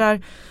här och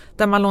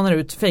där man lånar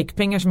ut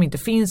fejkpengar som inte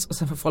finns och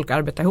sen får folk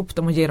arbeta ihop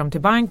dem och ge dem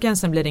till banken.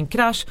 Sen blir det en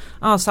krasch.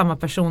 Ja, samma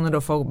personer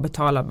då får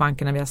betala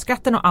bankerna via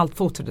skatten och allt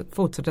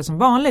fortsätter som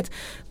vanligt.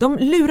 De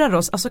lurar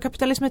oss. Alltså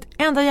kapitalism är ett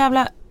enda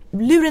jävla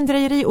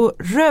lurendrejeri och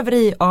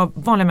röveri av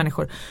vanliga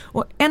människor.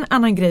 Och en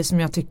annan grej som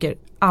jag tycker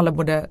alla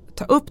borde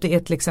ta upp, det är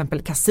till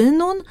exempel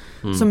kasinon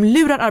som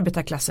lurar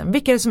arbetarklassen.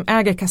 Vilka är det som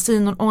äger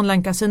kasinon,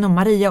 online-kasinon,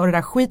 Maria och det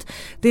där skit?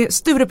 Det är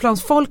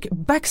Stureplansfolk,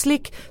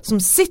 backslick, som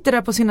sitter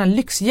där på sina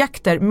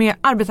lyxjakter med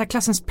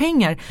arbetarklassens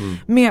pengar.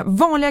 Med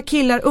vanliga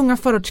killar, unga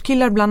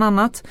förortskillar bland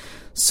annat,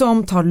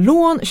 som tar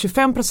lån,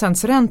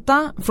 25%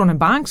 ränta från en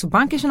bank, så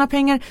banken tjänar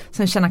pengar,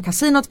 sen tjänar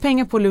kasinot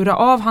pengar på att lura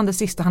av han det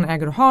sista han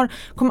äger och har,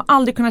 kommer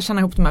aldrig kunna tjäna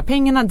ihop de här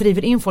pengarna,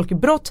 driver in folk i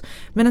brott.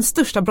 Men den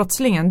största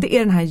brottslingen, det är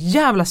den här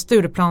jävla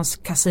Stureplans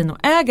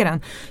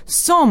kasinoägaren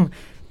som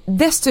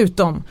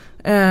dessutom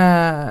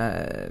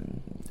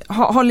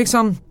har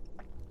liksom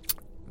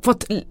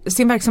fått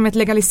sin verksamhet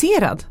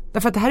legaliserad.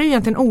 Därför att det här är ju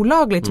egentligen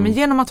olagligt. Men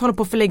genom att hålla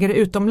på att förlägga det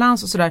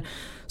utomlands och sådär,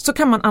 så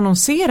kan man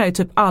annonsera i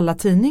typ alla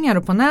tidningar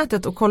och på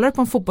nätet. Och kollar du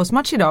på en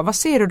fotbollsmatch idag, vad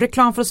ser du?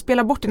 Reklam för att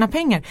spela bort dina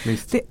pengar.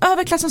 Visst. Det är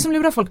överklassen som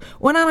lurar folk.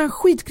 Och en annan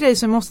skitgrej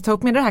som vi måste ta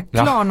upp med det här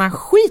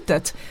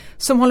Klarna-skitet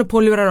som håller på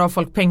att lura av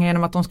folk pengar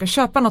genom att de ska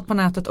köpa något på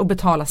nätet och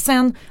betala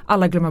sen.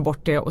 Alla glömmer bort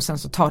det och sen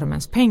så tar de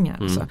ens pengar.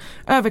 Alltså,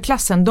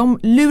 överklassen, de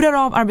lurar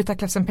av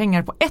arbetarklassen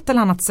pengar på ett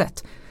eller annat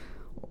sätt.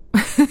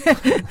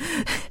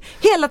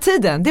 Hela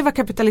tiden, det är vad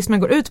kapitalismen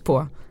går ut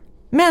på.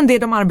 Men det är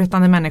de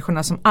arbetande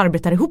människorna som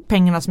arbetar ihop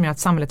pengarna som gör att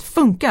samhället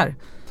funkar.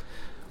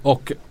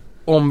 Och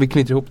om vi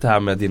knyter ihop det här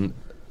med din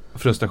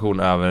frustration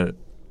över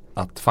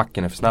att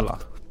facken är för snälla.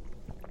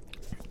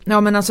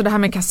 Ja, men alltså det här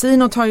med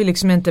kasinot har ju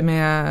liksom inte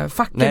med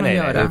facken att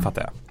göra. Nej, det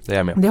fattar jag. Det är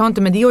jag med. Det har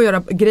inte med det att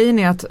göra. Grejen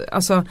är att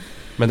alltså,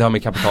 men det har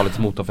med kapitalets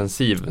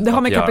motoffensiv. Det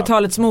har med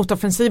kapitalets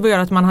motoffensiv att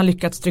göra, att man har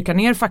lyckats trycka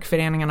ner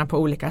fackföreningarna på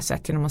olika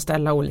sätt genom att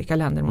ställa olika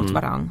länder mot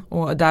varann.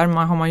 Och där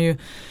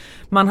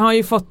man har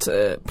ju fått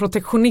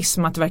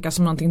protektionism att verka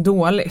som någonting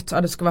dåligt.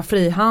 Ja, det ska vara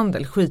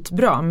frihandel,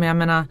 skitbra. Men jag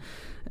menar,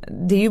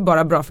 det är ju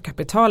bara bra för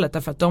kapitalet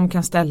därför att de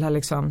kan ställa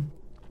liksom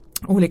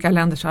olika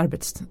länders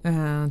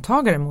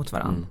arbetstagare mot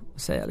varandra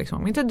och säga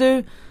liksom, om inte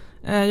du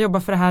jobbar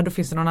för det här, då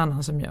finns det någon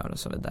annan som gör och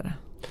så vidare.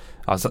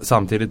 Ja,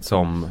 samtidigt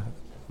som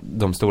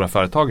de stora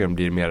företagen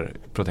blir mer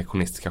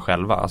protektionistiska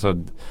själva. Alltså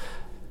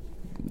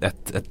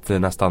ett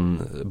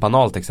nästan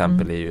banalt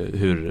exempel är ju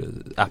hur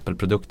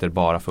Apple-produkter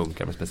bara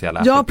funkar med speciella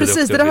Apple-produkter. Ja,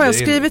 precis, det där har jag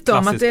skrivit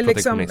om, att det är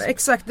liksom,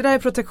 exakt, det där är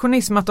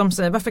protektionism, att de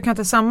säger, varför kan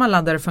inte samma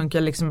laddare funka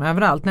liksom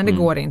överallt? Nej, det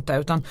går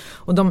inte,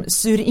 och de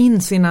syr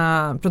in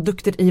sina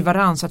produkter i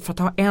varann, så att för att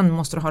ha en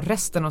måste du ha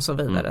resten och så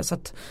vidare. Så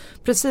att,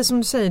 precis som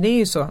du säger, det är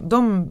ju så.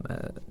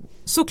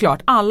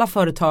 Såklart, alla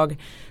företag,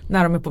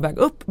 när de är på väg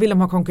upp vill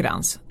de ha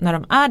konkurrens. När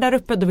de är där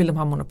uppe, då vill de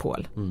ha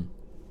monopol.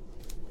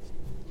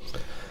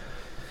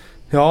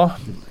 Ja,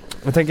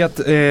 jag tänker att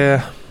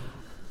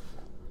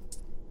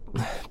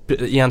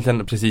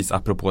egentligen precis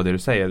apropå det du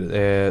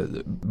säger,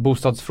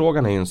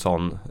 bostadsfrågan är ju en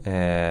sån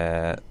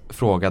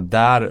fråga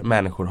där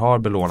människor har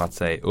belånat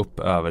sig upp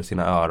över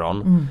sina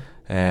öron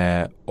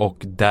och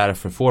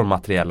därför får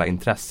materiella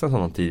intressen som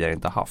de tidigare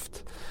inte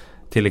haft.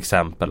 Till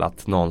exempel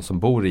att någon som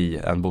bor i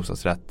en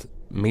bostadsrätt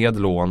med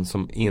lån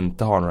som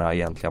inte har några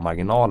egentliga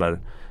marginaler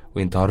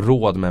och inte har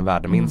råd med en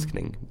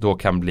värdeminskning, då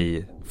kan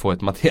få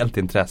ett materiellt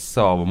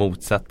intresse av att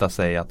motsätta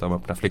sig att de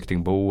öppnar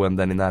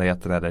flyktingboenden i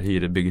närheten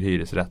eller bygger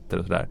hyresrätter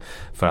och sådär,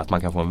 för att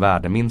man kan få en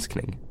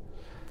värdeminskning.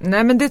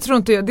 Nej, men det tror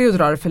inte jag, det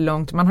drar för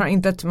långt. Man har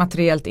inte ett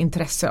materiellt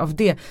intresse av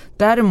det.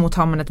 Däremot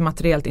har man ett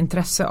materiellt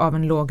intresse av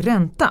en låg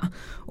ränta.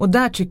 Och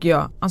där tycker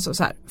jag, alltså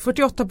så här,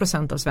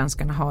 48% av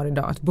svenskarna har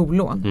idag ett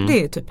bolån.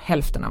 Det är typ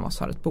hälften av oss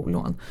har ett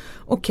bolån.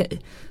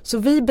 Okej, så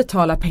vi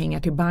betalar pengar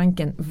till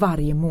banken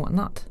varje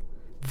månad.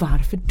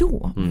 Varför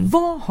då?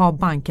 Vad har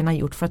bankerna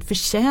gjort för att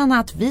förtjäna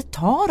att vi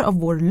tar av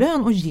vår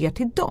lön och ger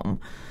till dem?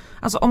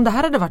 Alltså om det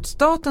här hade varit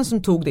staten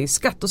som tog det i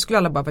skatt, då skulle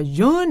alla bara, vad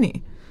gör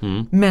ni?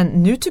 Men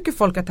nu tycker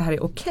folk att det här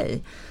är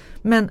okej.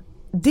 Men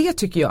det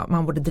tycker jag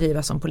man borde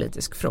driva som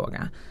politisk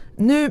fråga.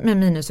 Nu med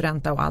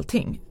minusränta och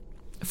allting.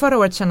 Förra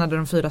året tjänade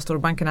de 4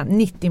 storbankerna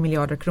 90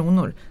 miljarder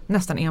kronor,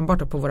 nästan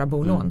enbart på våra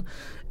bolån.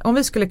 Om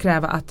vi skulle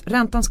kräva att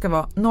räntan ska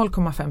vara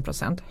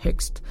 0,5%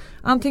 högst.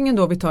 Antingen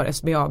då vi tar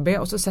SBAB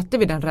och så sätter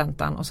vi den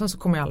räntan och sen så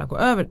kommer alla gå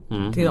över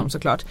till dem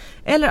såklart.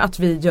 Eller att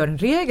vi gör en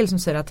regel som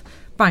säger att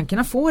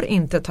bankerna får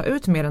inte ta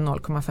ut mer än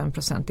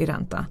 0,5% i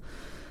ränta.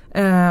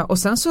 Och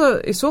sen så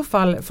i så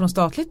fall från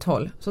statligt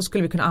håll så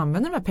skulle vi kunna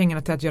använda de här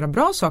pengarna till att göra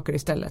bra saker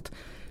istället.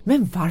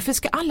 Men varför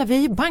ska alla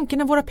vi i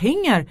bankerna våra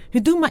pengar? Hur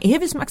dumma är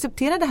vi som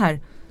accepterar det här?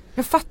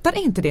 Jag fattar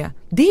inte det.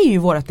 Det är ju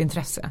vårt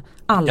intresse.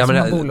 Alla som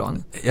har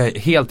bolån. Jag är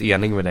helt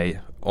enig med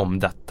dig om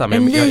detta. Men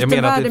en liten jag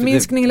menar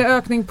värdeminskning eller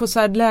ökning på så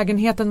här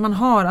lägenheten man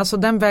har. Alltså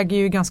den väger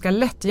ju ganska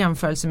lätt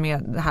jämförelse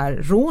med det här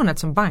rånet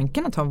som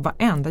bankerna tar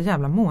varenda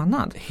jävla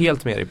månad.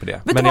 Helt med dig på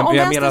det. Men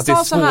jag menar att det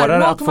är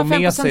svårare att få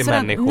med sig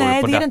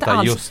människor på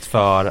detta just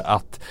för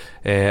att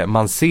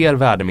man ser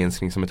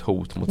värdeminskning som ett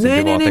hot mot sin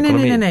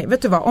privatekonomi. Nej.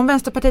 Vet du vad? Om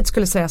Vänsterpartiet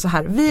skulle säga så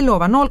här. Vi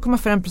lovar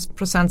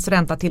 0,5%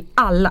 ränta till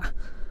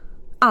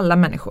alla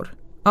människor.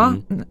 Ja,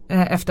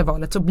 efter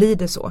valet så blir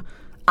det så.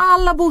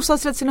 Alla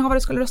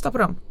bostadsrättsinnehavare skulle rösta på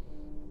dem.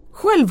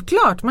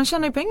 Självklart, man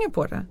tjänar ju pengar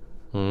på det.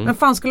 Men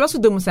fan skulle vara så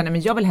dum och säga nej,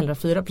 men jag vill hellre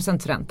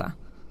 4% ränta.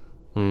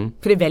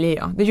 För det väljer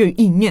jag. Det gör ju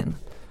ingen.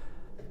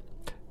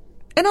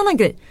 En annan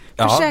grej.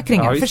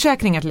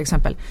 Försäkringar till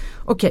exempel.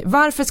 Okej,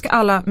 varför ska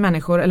alla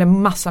människor eller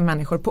massa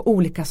människor på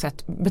olika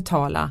sätt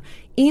betala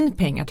in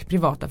pengar till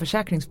privata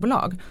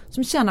försäkringsbolag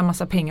som tjänar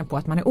massa pengar på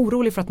att man är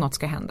orolig för att något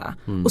ska hända.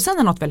 Och sen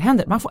när något väl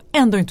händer, man får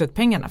ändå inte ut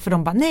pengarna för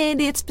de bara, nej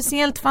det är ett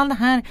speciellt fall det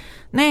här.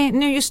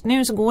 Nej, just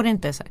nu så går det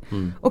inte.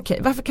 Okej,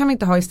 varför kan vi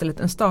inte ha istället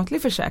en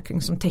statlig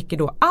försäkring som täcker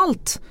då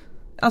allt?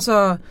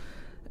 Alltså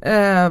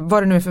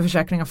vad det nu är för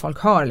försäkringar folk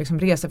har, liksom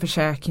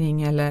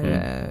reseförsäkring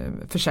eller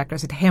försäkra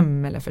sitt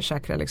hem eller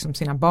försäkra liksom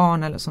sina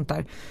barn eller sånt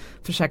där,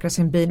 försäkra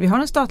sin bil. Vi har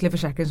en statlig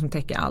försäkring som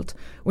täcker allt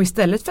och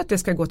istället för att det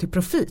ska gå till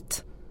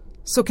profit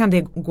så kan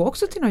det gå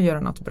också till att göra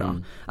något bra.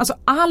 Alltså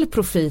all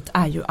profit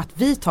är ju att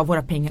vi tar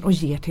våra pengar och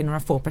ger till några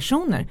få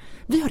personer.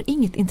 Vi har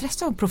inget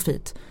intresse av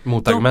profit.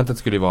 Motargumentet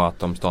skulle ju vara att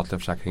de statliga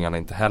försäkringarna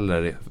inte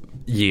heller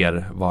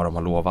ger vad de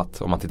har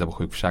lovat, om man tittar på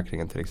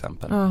sjukförsäkringen till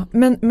exempel. Ja,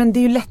 men det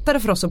är ju lättare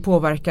för oss att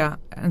påverka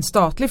en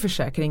statlig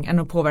försäkring än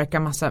att påverka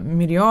massa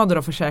miljarder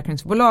av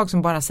försäkringsbolag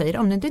som bara säger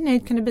om ni inte är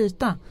nöjd kan ni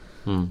byta.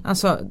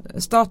 Alltså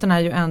staten är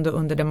ju ändå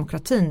under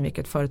demokratin,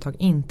 vilket företag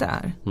inte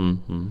är.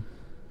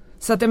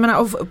 Så att jag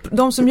menar,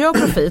 de som gör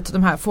profit,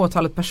 de här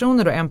fåtalet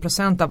personer då,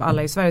 1% av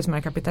alla i Sverige som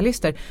är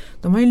kapitalister,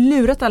 de har ju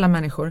lurat alla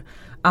människor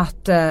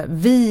att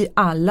vi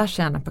alla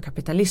tjänar på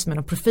kapitalismen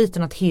och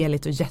profiten är något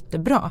heligt och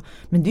jättebra.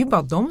 Men det är ju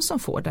bara de som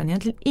får den.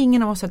 Egentligen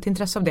ingen av oss har ett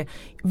intresse av det.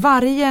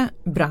 Varje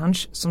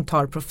bransch som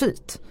tar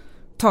profit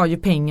tar ju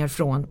pengar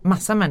från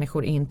massa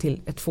människor in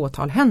till ett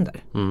fåtal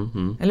händer.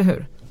 Eller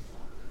hur?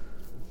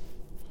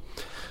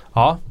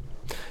 Ja.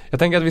 Jag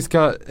tänker att vi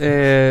ska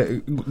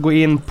gå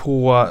in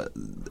på,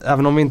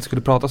 även om vi inte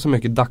skulle prata så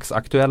mycket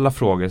dagsaktuella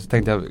frågor, så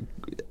tänkte jag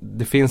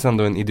det finns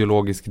ändå en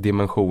ideologisk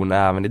dimension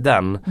även i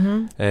den.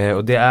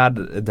 Och det är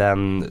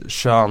den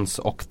köns-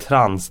 och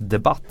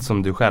transdebatt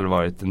som du själv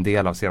varit en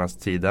del av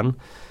senaste tiden.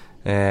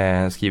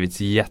 Skrivits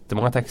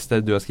jättemånga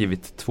texter, du har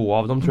skrivit 2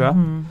 av dem tror jag.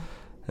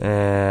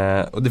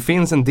 Och det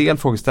finns en del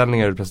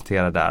frågeställningar du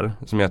presenterar där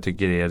som jag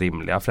tycker är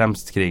rimliga,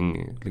 främst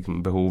kring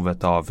liksom,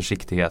 behovet av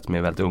försiktighet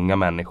med väldigt unga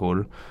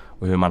människor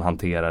och hur man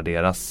hanterar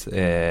deras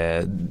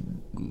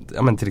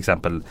till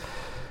exempel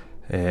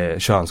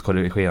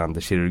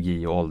könskorrigerande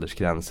kirurgi och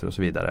åldersgränser och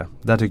så vidare.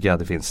 Där tycker jag att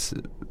det finns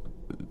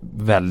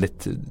det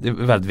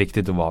är väldigt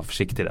viktigt att vara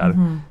försiktig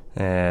där.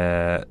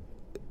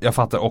 Jag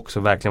fattar också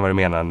verkligen vad du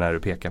menar när du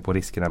pekar på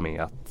riskerna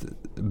med att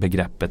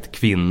begreppet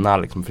kvinna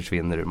liksom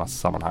försvinner ur massa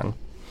sammanhang.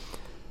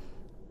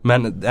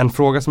 Men en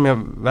fråga som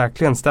jag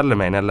verkligen ställer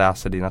mig när jag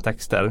läser dina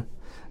texter,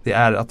 det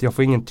är att jag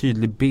får ingen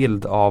tydlig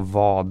bild av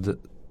vad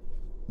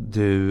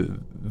du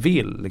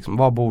vill. Liksom,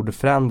 vad borde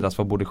förändras?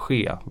 Vad borde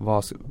ske?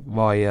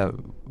 Vad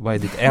är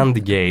ditt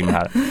endgame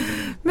här?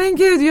 Men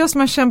gud, jag som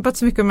har kämpat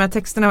så mycket med de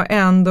här texterna och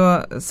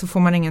ändå så får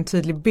man ingen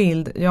tydlig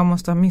bild. Jag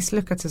måste ha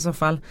misslyckats i så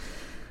fall.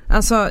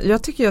 Alltså,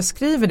 jag tycker jag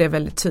skriver det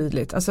väldigt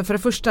tydligt. Alltså för det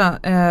första,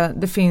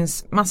 det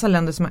finns massa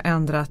länder som har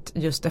ändrat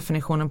just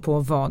definitionen på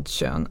vad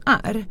kön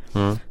är.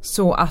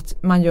 Så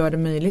att man gör det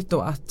möjligt då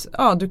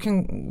att du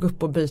kan gå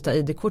upp och byta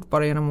ID-kort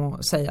bara genom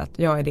att säga att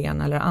jag är det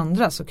ena eller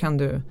andra, så kan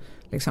du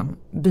liksom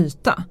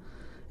byta.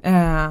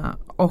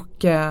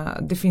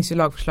 Det finns ju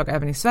lagförslag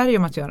även i Sverige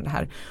om att göra det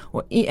här.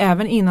 Och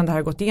även innan det här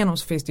har gått igenom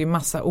så finns det ju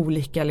massa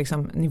olika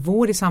liksom,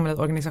 nivåer i samhället,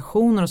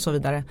 organisationer och så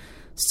vidare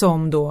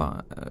som då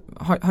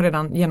har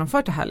redan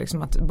genomfört det här.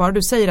 Liksom, att bara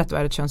du säger att du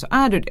är ett kön så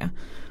är du det.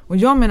 Och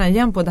jag menar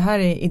igen på att det här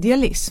är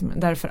idealism,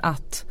 därför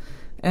att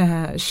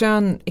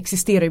kön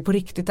existerar ju på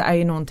riktigt, det är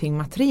ju någonting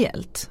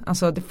materiellt.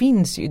 Alltså det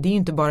finns ju, det är ju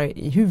inte bara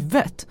i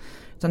huvudet.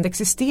 Utan det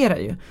existerar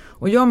ju.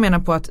 Och jag menar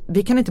på att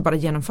vi kan inte bara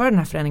genomföra den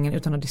här förändringen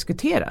utan att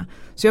diskutera.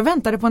 Så jag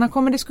väntade på när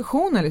kommer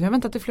diskussionen. Jag har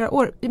väntat i flera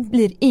år. Det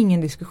blir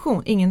ingen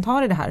diskussion. Ingen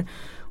tar i det här.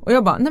 Och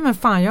jag bara, nej men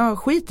fan, jag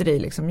skiter i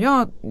liksom.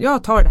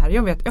 Jag tar det här.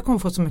 Jag vet, jag kommer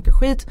få så mycket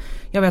skit.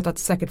 Jag vet att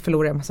säkert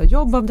förlorar en massa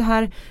jobb av det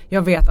här.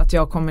 Jag vet att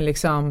jag kommer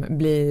liksom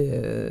bli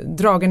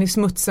dragen i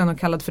smutsen och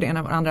kallad för det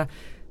ena och andra.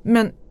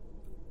 Men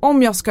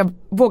om jag ska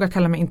våga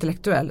kalla mig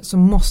intellektuell så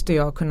måste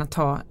jag kunna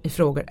ta i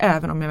frågor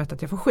även om jag vet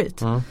att jag får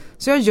skit.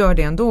 Så jag gör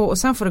det ändå och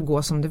sen får det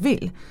gå som det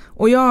vill.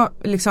 Och jag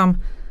liksom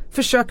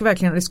försöker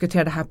verkligen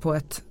diskutera det här på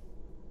ett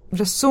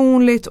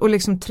resonligt och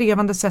liksom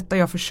trevande sätt där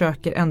jag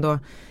försöker ändå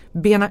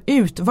bena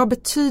ut, vad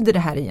betyder det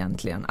här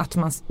egentligen? Att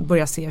man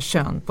börjar se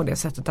kön på det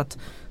sättet att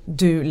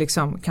du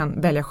liksom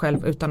kan välja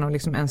själv utan att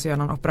liksom ens göra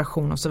någon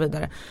operation och så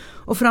vidare.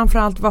 Och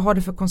framförallt, vad har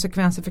det för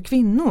konsekvenser för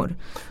kvinnor?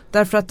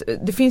 Därför att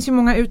det finns ju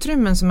många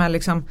utrymmen som är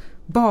liksom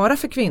bara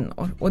för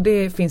kvinnor. Och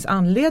det finns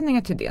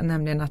anledningar till det,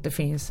 nämligen att det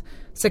finns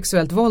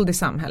sexuellt våld i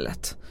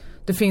samhället.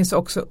 Det finns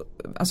också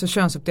alltså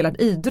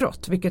könsuppdelad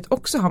idrott, vilket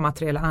också har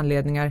materiella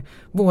anledningar.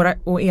 Våra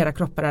och era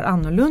kroppar är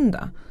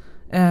annorlunda.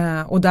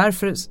 Och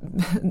därför,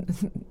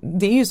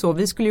 det är ju så,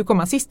 vi skulle ju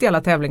komma sist i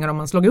alla tävlingar om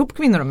man slog ihop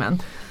kvinnor och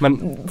män.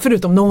 Men,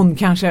 förutom någon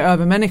kanske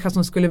övermänniska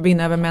som skulle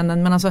vinna över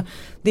männen. Men alltså,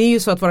 det är ju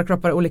så att våra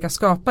kroppar är olika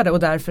skapade och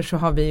därför så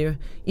har vi ju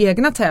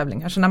egna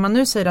tävlingar. Så när man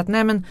nu säger att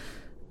nej men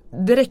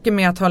det räcker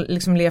med att ha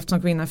liksom levt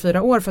som kvinna i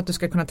 4 år för att du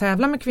ska kunna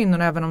tävla med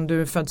kvinnor även om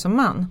du är född som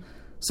man.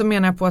 Så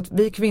menar jag på att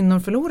vi kvinnor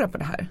förlorar på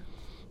det här.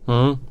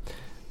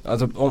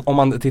 Alltså, om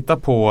man tittar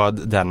på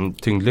den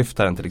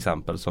tyngdlyftaren till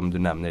exempel som du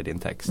nämner i din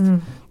text.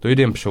 Då är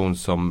det en person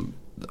som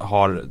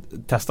har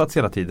testats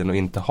hela tiden och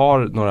inte har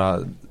några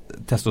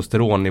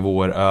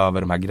testosteronnivåer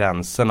över de här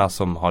gränserna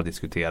som har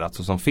diskuterats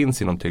och som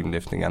finns inom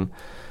tyngdlyftningen.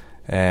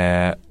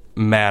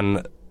 Men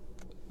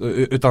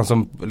utan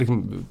som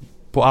liksom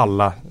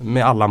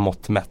med alla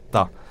mått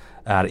mätta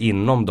är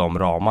inom de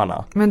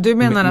ramarna. Men du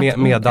menar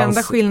att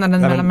enda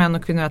skillnaden mellan män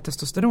och kvinnor är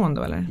testosteron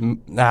då, eller?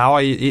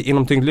 Nej,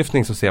 inom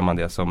tyngdlyftning så ser man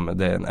det som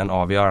en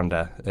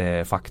avgörande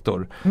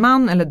faktor.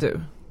 Man eller du?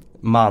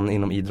 Man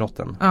inom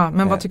idrotten. Ja,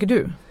 men vad tycker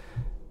du?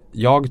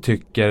 Jag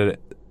tycker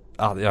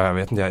jag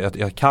vet inte,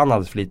 jag kan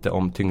alldeles för lite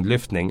om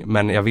tyngdlyftning,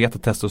 men jag vet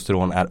att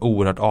testosteron är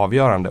oerhört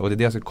avgörande och det är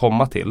det jag ska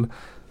komma till.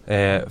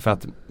 För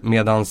att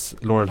medans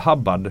Laurel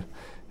Hubbard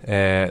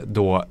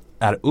då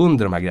är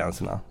under de här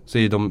gränserna, så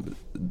är de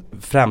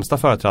främsta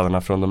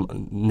företrädarna från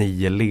de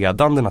 9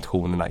 ledande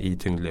nationerna i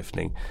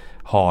tyngdlyftning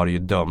har ju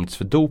dömts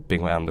för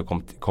doping och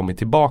ändå kommit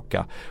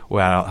tillbaka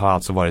och har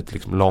alltså varit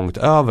liksom långt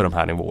över de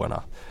här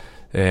nivåerna.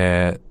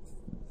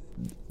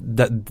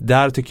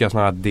 Där tycker jag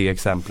snarare att det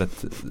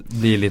exemplet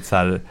blir lite så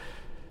här,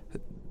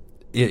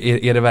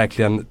 är det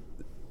verkligen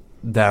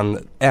den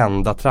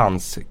enda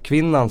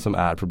transkvinnan som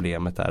är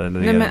problemet där? Eller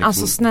nej men liksom...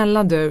 alltså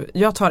snälla du,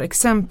 jag tar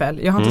exempel.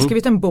 Jag har inte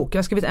skrivit en bok, jag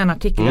har skrivit en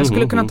artikel. Jag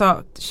skulle kunna ta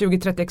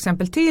 20-30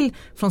 exempel till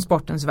från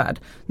sportens värld.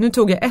 Nu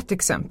tog jag ett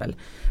exempel.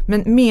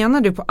 Men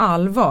menar du på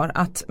allvar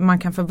att man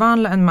kan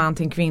förvandla en man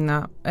till en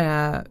kvinna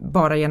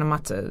bara genom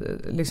att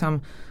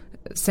liksom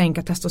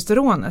sänka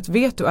testosteronet?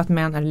 Vet du att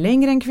män är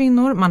längre än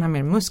kvinnor, man har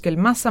mer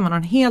muskelmassa, man har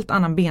en helt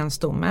annan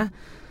benstomme.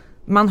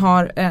 Man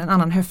har en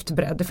annan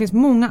höftbredd. Det finns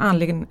många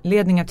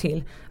anledningar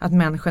till att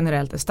män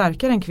generellt är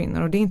starkare än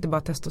kvinnor och det är inte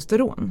bara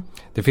testosteron.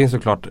 Det finns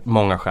såklart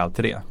många skäl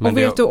till det. Men och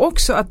vet du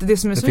också att det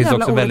som är så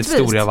jävla orättvist. Det finns också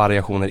väldigt stora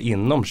variationer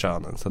inom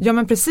könen. Så att... Ja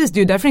men precis, det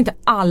är ju därför inte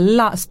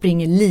alla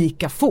springer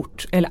lika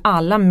fort eller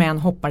alla män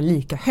hoppar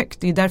lika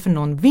högt. Det är ju därför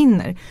någon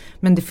vinner.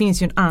 Men det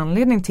finns ju en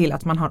anledning till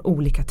att man har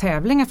olika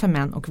tävlingar för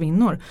män och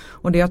kvinnor.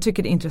 Och det jag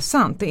tycker är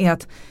intressant det är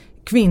att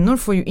kvinnor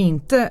får ju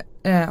inte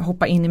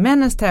hoppa in i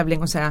männens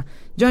tävling och säga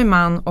jag är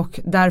man och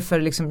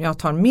därför liksom jag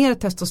tar mer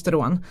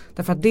testosteron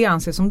därför att det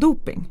anses som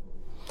doping.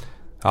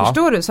 Ja.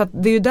 Förstår du? Så att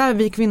det är ju där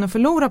vi kvinnor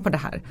förlorar på det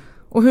här.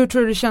 Och hur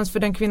tror du det känns för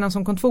den kvinnan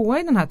som kom 2:a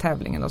i den här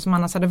tävlingen då, som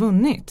annars hade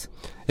vunnit?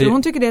 Tror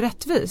hon tycker det är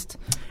rättvist?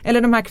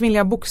 Eller de här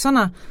kvinnliga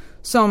boxarna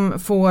som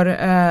får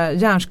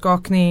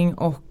hjärnskakning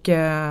och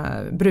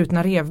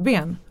brutna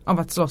revben av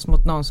att slåss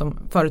mot någon som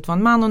förut var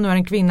en man och nu är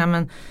en kvinna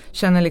men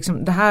känner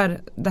liksom det här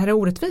är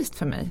orättvist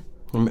för mig.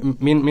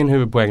 Min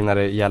huvudpoäng när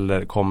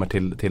det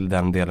kommer till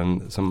den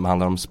delen som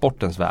handlar om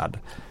sportens värld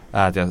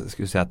är att jag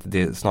skulle säga att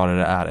det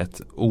snarare är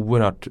ett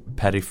oerhört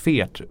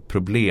perifert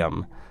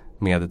problem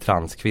med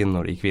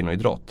transkvinnor i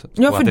kvinnoidrott.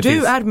 Ja, för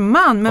du är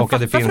man, men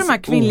fatta för de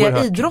här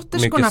kvinnliga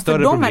idrotterskorna, för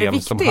dem är det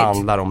viktigt. Som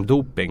handlar om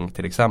doping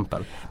till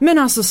exempel. Men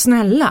alltså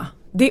snälla,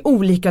 det är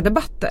olika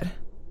debatter.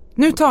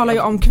 Nu talar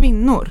jag om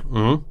kvinnor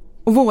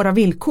och våra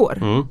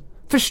villkor.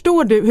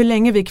 Förstår du hur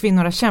länge vi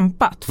kvinnor har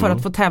kämpat för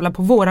att få tävla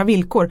på våra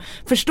villkor?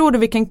 Förstår du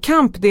vilken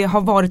kamp det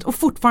har varit och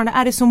fortfarande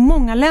är i så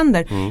många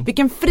länder?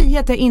 Vilken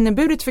frihet det har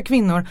inneburit för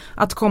kvinnor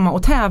att komma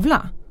och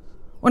tävla?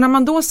 Och när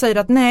man då säger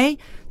att nej,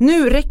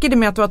 nu räcker det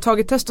med att du har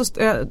tagit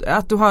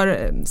att du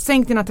har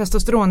sänkt dina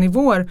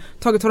testosteronnivåer,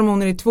 tagit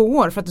hormoner i 2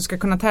 år för att du ska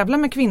kunna tävla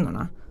med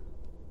kvinnorna.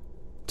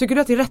 Tycker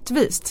du att det är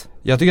rättvist?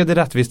 Jag tycker att det är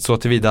rättvist så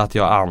tillvida att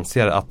jag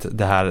anser att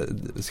det här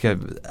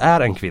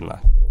är en kvinna.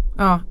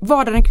 Ja,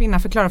 vad är en kvinna?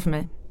 Förklara för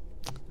mig.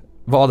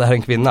 Vad är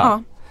en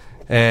kvinna?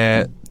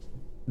 Ja.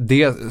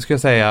 Det ska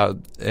jag säga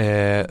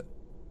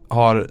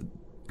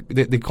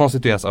det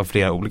konstitueras av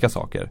flera olika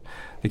saker.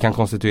 Det kan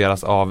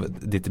konstitueras av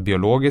ditt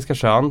biologiska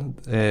kön,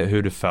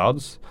 hur du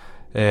föds.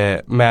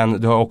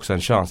 Men du har också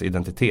en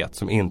könsidentitet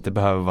som inte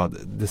behöver vara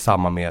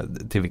detsamma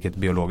med till vilket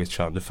biologiskt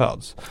kön du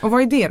föds. Och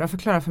vad är det då?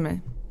 Förklara för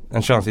mig.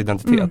 En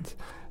könsidentitet.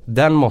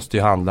 Den måste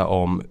ju handla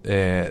om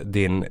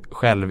din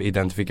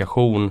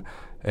självidentifikation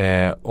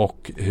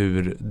och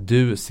hur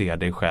du ser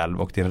dig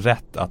själv och din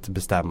rätt att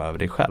bestämma över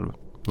dig själv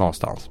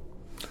någonstans.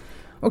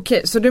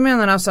 Okej, så du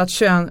menar alltså att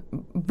kön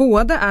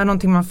både är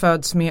någonting man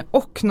föds med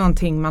och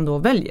någonting man då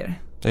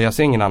väljer? Jag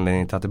ser ingen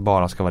anledning till att det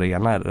bara ska vara det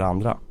ena eller det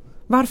andra.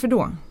 Varför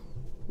då?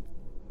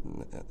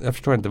 Jag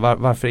förstår inte,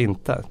 varför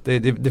inte?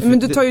 Men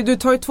du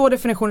tar ju två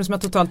definitioner som är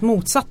totalt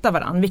motsatta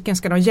varandra. Vilken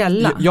ska de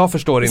gälla? Jag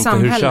förstår inte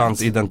samhället? Hur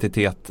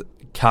könsidentitet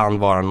kan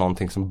vara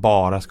någonting som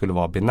bara skulle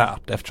vara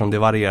binärt. Eftersom det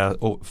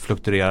varierar och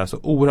fluktuerar så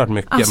oerhört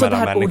mycket mellan människor.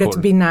 Alltså det här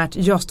ordet binärt,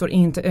 jag står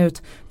inte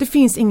ut. Det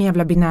finns ingen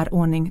jävla binär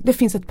ordning. Det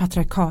finns ett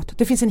patriarkat.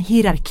 Det finns en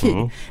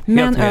hierarki.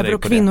 Män över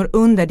och kvinnor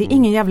under. Det är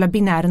ingen jävla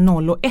binär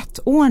 0 och 1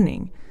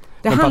 ordning.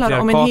 Det men handlar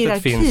om en hierarki.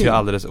 Patriarkatet finns ju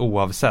alldeles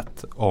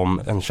oavsett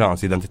om en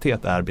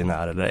könsidentitet är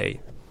binär eller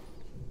ej.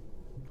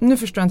 Nu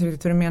förstår jag inte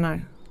riktigt hur du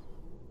menar.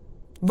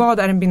 Vad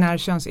är en binär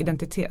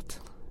könsidentitet?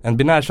 En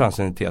binär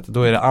könsidentitet,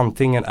 då är det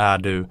antingen är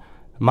du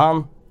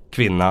man,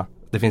 kvinna.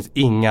 Det finns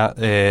inga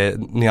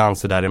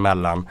nyanser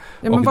däremellan.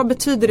 Ja, men vad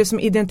betyder det som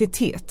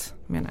identitet,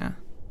 menar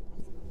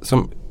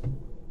jag?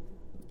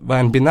 Vad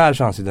en binär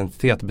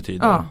könsidentitet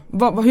betyder?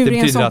 Ja, hur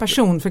är en sån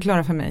person?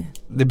 Förklara för mig.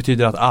 Det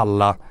betyder att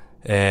alla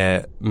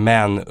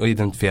män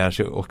identifierar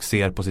sig och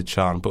ser på sitt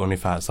kön på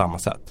ungefär samma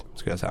sätt,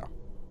 skulle jag säga.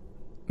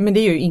 Men det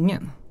är ju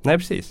ingen. Nej,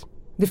 precis.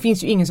 Det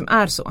finns ju ingen som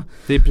är så.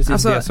 Det är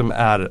precis det som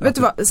är... Vet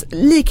du vad?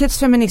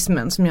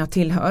 Likhetsfeminismen som jag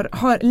tillhör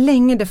har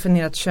länge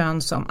definierat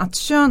kön som att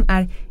kön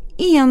är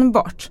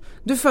enbart.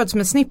 Du föds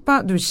med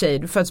snippa, du är tjej.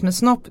 Du föds med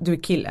snopp, du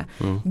är kille.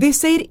 Det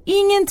säger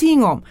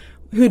ingenting om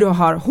hur du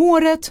har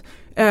håret,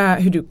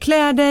 hur du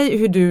klär dig,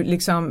 hur du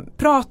liksom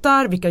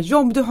pratar, vilka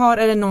jobb du har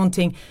eller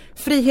någonting.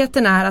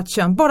 Friheten är att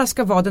kön bara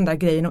ska vara den där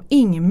grejen och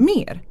ingen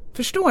mer.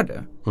 Förstår du?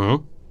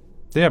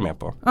 Det är jag med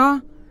på. Ja.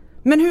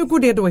 Men hur går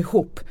det då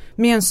ihop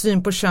med en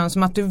syn på kön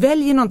som att du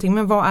väljer någonting,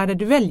 men vad är det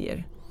du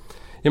väljer?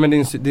 Ja, men det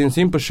är en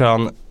syn på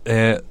kön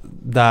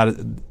där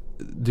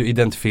du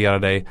identifierar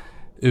dig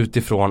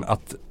utifrån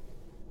att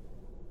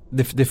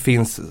det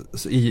finns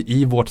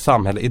i vårt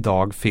samhälle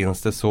idag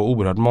finns det så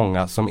oerhört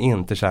många som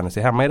inte känner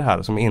sig hemma i det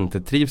här, som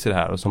inte trivs i det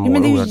här och som mår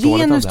oerhört dåligt av det här. Men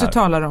det är ju genus du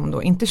talar om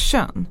då, inte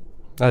kön.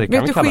 Ja,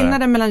 vet du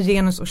skillnaden mellan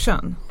genus och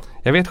kön?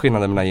 Jag vet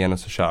skillnaden mellan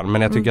genus och kön,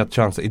 men jag tycker att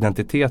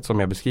könsidentitet som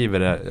jag beskriver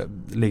det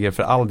ligger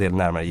för all del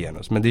närmare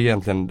genus. Men det är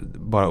egentligen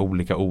bara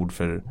olika ord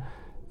för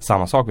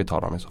samma sak vi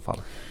talar om i så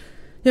fall.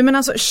 Ja, men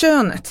alltså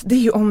könet, det är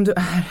ju om du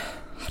är,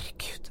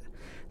 herregud,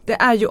 det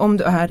är ju om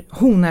du är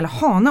hona eller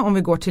hana om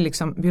vi går till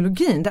liksom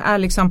biologin. Det är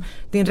liksom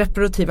din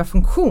reproduktiva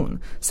funktion.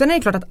 Sen är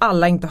det klart att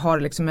alla inte har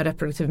liksom en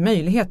reproduktiv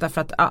möjlighet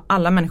därför att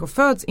alla människor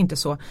föds inte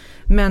så.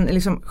 Men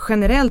liksom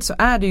generellt så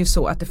är det ju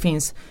så att det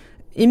finns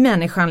i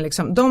människan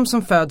liksom, de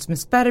som föds med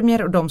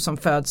spermier och de som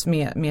föds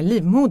med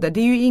livmoder. Det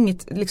är ju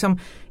inget liksom,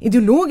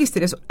 ideologiskt i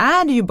det, så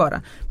är det ju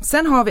bara.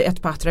 Sen har vi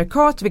ett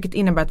patriarkat, vilket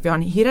innebär att vi har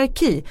en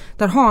hierarki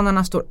där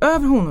hanarna står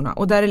över honorna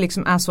och där det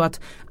liksom är så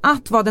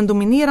att vara den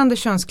dominerande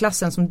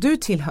könsklassen som du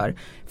tillhör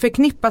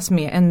förknippas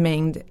med en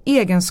mängd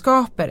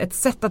egenskaper, ett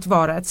sätt att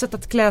vara, ett sätt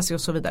att klä sig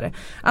och så vidare.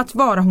 Att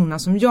vara hona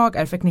som jag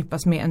är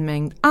förknippas med en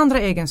mängd andra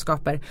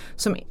egenskaper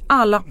som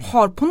alla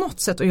har på något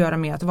sätt att göra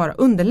med att vara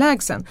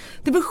underlägsen.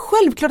 Det är väl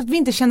självklart att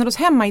vi inte känner oss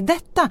hemma i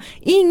detta.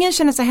 Ingen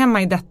känner sig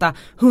hemma i detta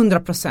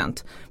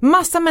 100%.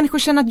 Massa människor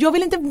känner att jag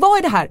vill inte vara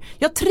i det här.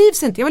 Jag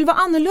trivs inte, jag vill vara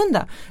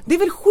annorlunda. Det är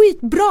väl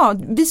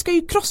skitbra. Vi ska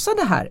ju krossa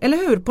det här, eller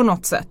hur? På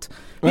något sätt.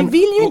 Vi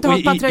vill ju inte ha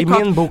ett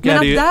patriarkat. I min bok är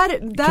det ju,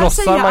 där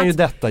krossar man ju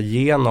detta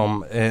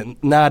genom,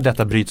 när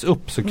detta bryts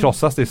upp så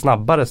krossas det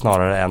snabbare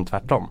snarare än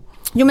tvärtom.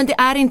 Jo, men det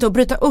är inte att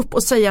bryta upp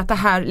och säga att det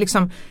här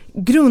liksom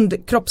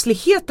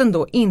grundkroppsligheten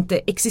då inte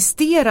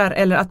existerar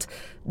eller att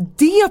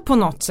det på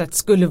något sätt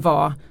skulle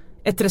vara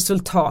ett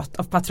resultat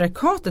av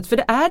patriarkatet, för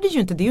det är det ju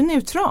inte, det är ju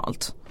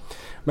neutralt.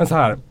 Men så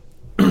här,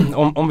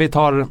 om vi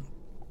tar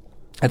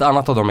ett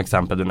annat av de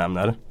exempel du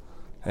nämner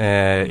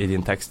i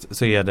din text,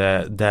 så är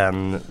det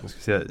den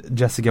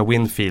Jessica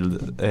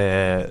Winfield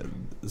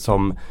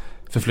som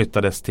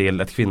förflyttades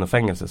till ett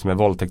kvinnofängelse som är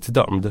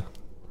våldtäktsdömd.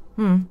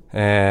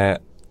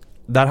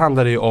 Där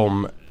handlar det ju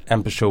om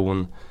en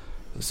person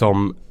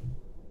som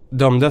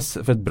dömdes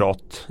för ett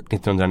brott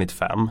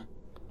 1995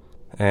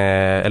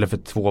 eller för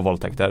 2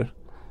 våldtäkter,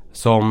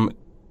 som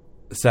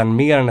sedan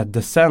mer än ett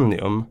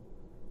decennium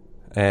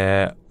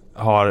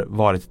har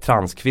varit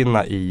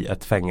transkvinna i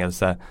ett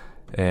fängelse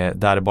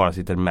där det bara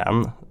sitter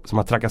män, som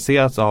har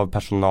trakasserats av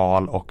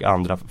personal och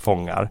andra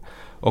fångar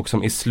och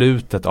som i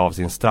slutet av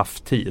sin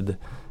strafftid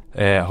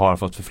har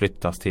fått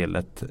förflyttas till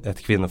ett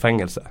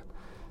kvinnofängelse.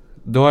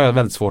 Då har jag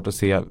väldigt svårt att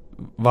se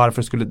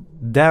varför skulle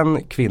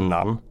den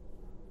kvinnan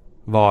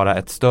vara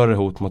ett större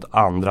hot mot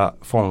andra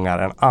fångar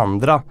än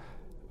andra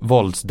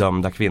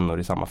våldsdömda kvinnor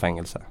i samma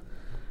fängelse.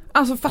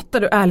 Alltså fattar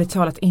du ärligt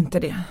talat inte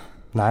det?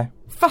 Nej.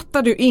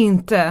 Fattar du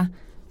inte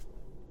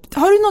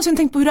Har du någonsin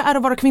tänkt på hur det är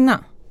att vara kvinna?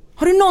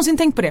 Har du någonsin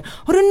tänkt på det?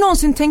 Har du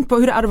någonsin tänkt på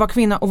hur det är att vara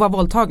kvinna och vara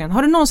våldtagen?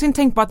 Har du någonsin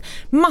tänkt på att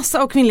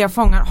massa av kvinnliga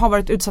fångar har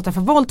varit utsatta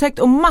för våldtäkt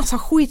och massa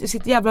skit i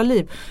sitt jävla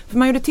liv? För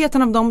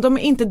majoriteten av dem, de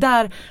är inte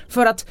där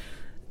för att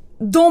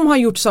de har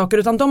gjort saker,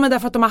 utan de är där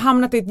för att de har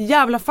hamnat i ett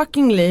jävla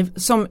fucking liv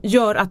som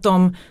gör att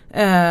de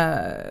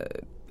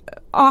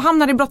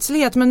hamnar i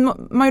brottslighet. Men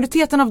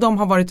majoriteten av dem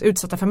har varit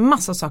utsatta för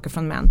massa saker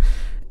från män.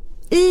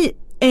 I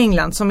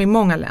England, som i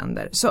många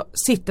länder, så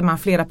sitter man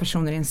flera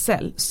personer i en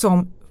cell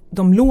som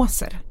de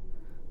låser.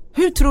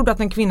 Hur tror du att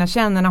en kvinna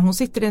känner när hon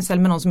sitter i en cell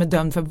med någon som är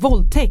dömd för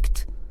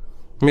våldtäkt?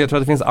 Men jag tror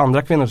att det finns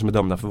andra kvinnor som är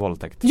dömda för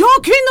våldtäkt. Ja,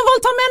 kvinnor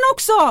våldtar män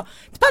också!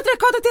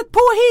 Patriarkatet är ett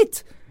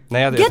påhitt!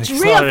 Nej,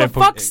 Get real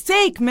for fuck's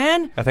sake,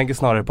 man! Jag tänker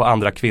snarare på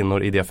andra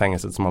kvinnor i det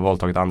fängelset som har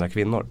våldtagit andra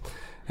kvinnor.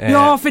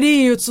 Ja, för det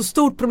är ju ett så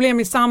stort problem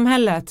i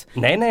samhället.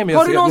 Nej, men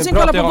har du någonsin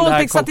kollat på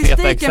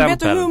våldtäktsstatistiken? Vet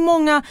du hur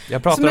många...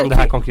 Jag pratar om det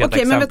här konkreta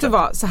exemplet. Men vet du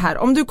vad? Så här,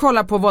 om du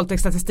kollar på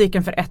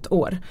våldtäktsstatistiken för 1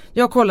 år.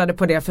 Jag kollade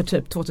på det för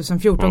typ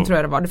 2014 tror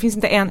jag det var. Det finns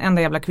inte en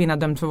enda jävla kvinna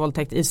dömd för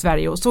våldtäkt i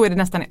Sverige. Och så är det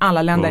nästan i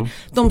alla länder.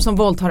 De som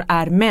våldtar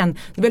är män.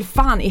 Det är väl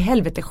fan i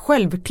helvete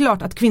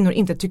självklart att kvinnor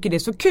inte tycker det är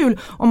så kul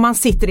om man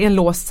sitter i en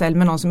låst cell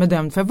med någon som är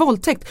dömd för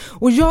våldtäkt.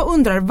 Och jag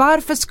undrar,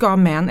 varför ska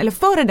män, eller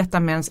före detta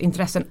mäns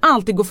intressen,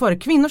 alltid gå före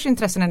kvinnors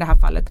intressen i det här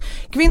fallet?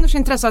 Kvinnors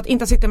intresse att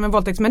inte sitta med en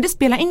våldtäkt, men det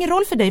spelar ingen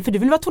roll för dig, för du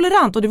vill vara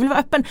tolerant och du vill vara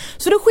öppen.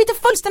 Så du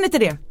skiter fullständigt i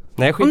det.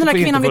 Nej, om den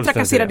här kvinnan blir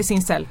trakasserad i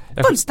sin cell.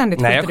 Fullständigt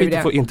nej, jag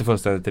skiter inte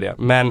fullständigt i det.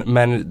 Men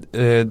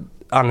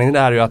anledningen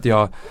är ju att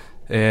jag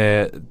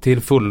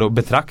till fullo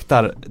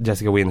betraktar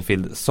Jessica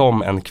Winfield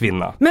som en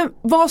kvinna. Men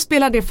vad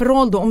spelar det för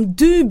roll då om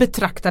du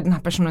betraktar den här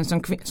personen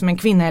som en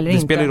kvinna eller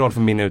inte? Det spelar ju roll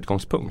för min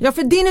utgångspunkt. Ja,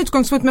 för din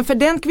utgångspunkt, men för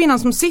den kvinnan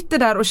som sitter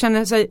där och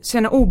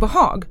känner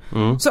obehag,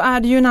 så är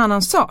det ju en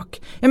annan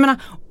sak. Jag menar,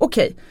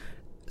 okej.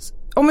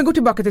 Om vi går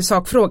tillbaka till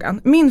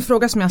sakfrågan. Min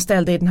fråga som jag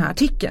ställde i den här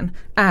artikeln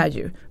är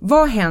ju,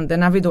 vad händer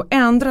när vi då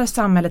ändrar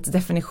samhällets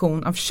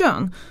definition av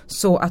kön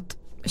så att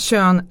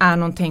kön är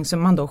någonting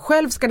som man då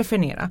själv ska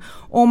definiera.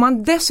 Och om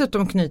man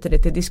dessutom knyter det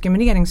till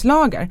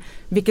diskrimineringslagar,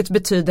 vilket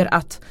betyder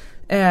att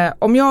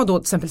om jag då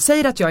till exempel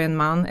säger att jag är en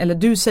man eller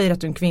du säger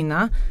att du är en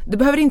kvinna, det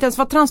behöver inte ens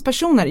vara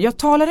transpersoner. Jag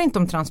talar inte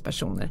om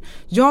transpersoner.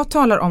 Jag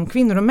talar om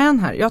kvinnor och män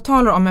här. Jag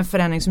talar om en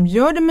förändring som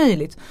gör det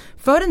möjligt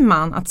för en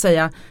man att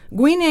säga,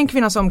 gå in i en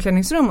kvinnas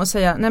omklädningsrum och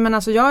säga, nej men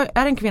alltså jag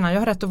är en kvinna, jag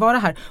har rätt att vara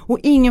här. Och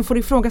ingen får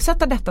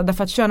ifrågasätta detta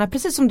därför att kön är,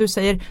 precis som du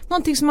säger,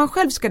 någonting som man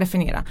själv ska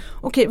definiera.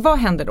 Okej, vad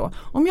händer då?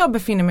 Om jag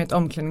befinner mig i ett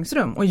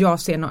omklädningsrum och jag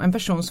ser en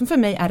person som för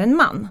mig är en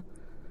man,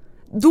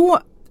 då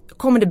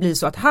kommer det bli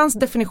så att hans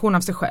definition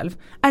av sig själv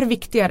är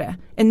viktigare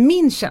än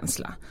min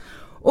känsla.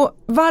 Och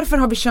varför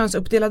har vi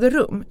könsuppdelade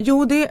rum?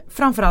 Jo, det är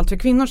framförallt för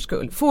kvinnors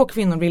skull. Få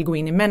kvinnor vill gå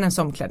in i männens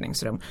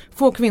omklädningsrum.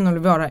 Få kvinnor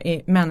vill vara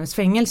i männens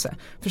fängelse.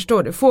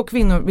 Förstår du? Få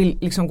kvinnor vill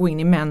liksom gå in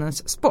i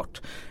männens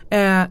sport.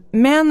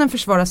 Männen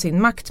försvarar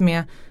sin makt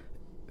med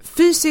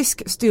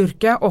fysisk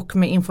styrka och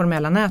med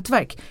informella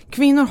nätverk.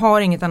 Kvinnor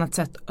har inget annat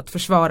sätt att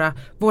försvara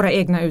våra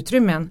egna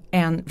utrymmen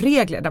än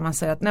regler där man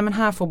säger att nej men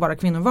här får bara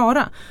kvinnor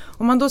vara.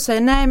 Om man då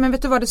säger nej men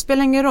vet du vad, det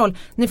spelar ingen roll.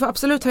 Ni får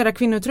absolut höra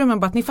kvinnoutrymmen,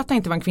 bara att ni fattar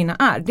inte vad en kvinna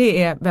är.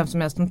 Det är vem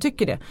som helst som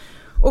tycker det.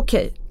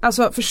 Okej,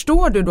 alltså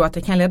förstår du då att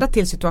det kan leda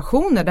till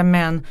situationer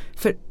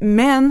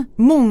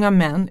där många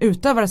män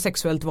utövar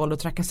sexuellt våld och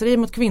trakasserier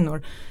mot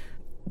kvinnor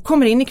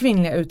kommer in i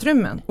kvinnliga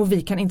utrymmen och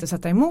vi kan inte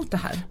sätta emot det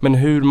här. Men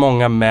hur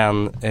många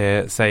män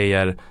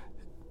säger,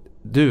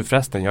 du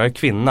förresten, jag är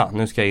kvinna,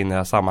 nu ska jag in i det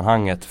här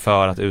sammanhanget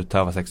för att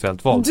utöva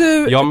sexuellt våld?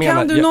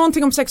 Kan du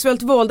någonting om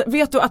sexuellt våld?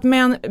 Vet du att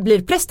män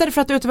blir präster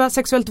för att utöva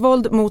sexuellt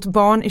våld mot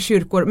barn i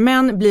kyrkor?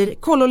 Män blir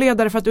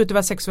kolloledare för att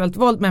utöva sexuellt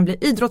våld. Män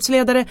blir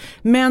idrottsledare.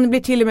 Män blir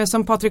till och med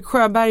som Patrik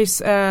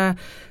Sjöbergs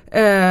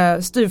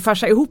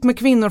styvfarsa ihop med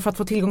kvinnor för att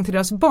få tillgång till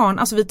deras barn.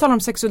 Alltså vi talar om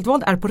sexuellt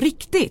våld är på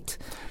riktigt.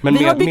 Men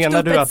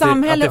menar du att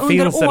det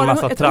finns en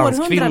massa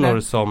transkvinnor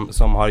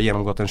som har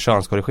genomgått en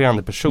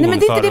könskorrigerande person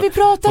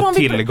för att få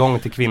tillgång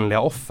till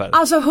kvinnliga offer?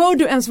 Alltså hör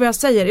du ens vad jag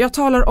säger? Jag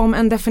talar om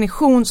en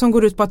definition som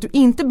går ut på att du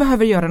inte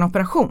behöver göra en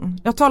operation.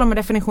 Jag talar om en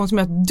definition som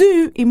är att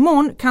du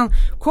imorgon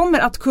kommer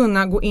att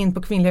kunna gå in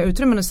på kvinnliga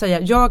utrymmen och säga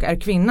jag är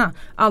kvinna,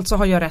 alltså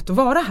har jag rätt att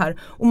vara här.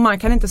 Och man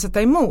kan inte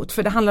sätta emot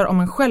för det handlar om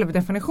en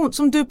självdefinition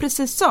som du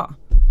precis sa.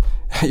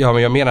 Ja,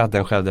 men jag menar att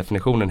den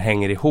självdefinitionen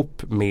hänger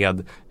ihop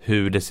med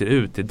hur det ser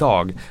ut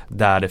idag,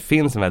 där det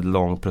finns en väldigt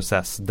lång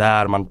process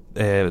där man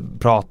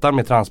pratar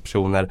med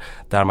transpersoner,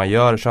 där man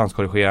gör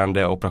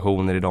könskorrigerande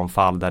operationer i de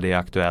fall där det är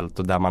aktuellt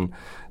och där man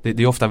det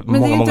är ofta många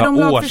års process. Men det är inte de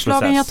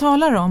lagförslagen jag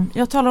talar om.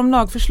 Jag talar om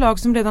lagförslag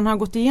som redan har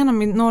gått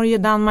igenom i Norge,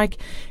 Danmark,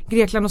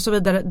 Grekland och så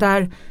vidare,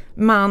 där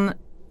man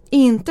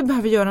inte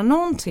behöver göra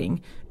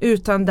någonting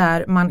utan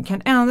där man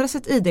kan ändra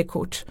sitt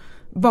ID-kort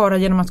bara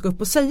genom att gå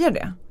upp och säga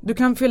det. Du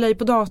kan fylla i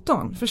på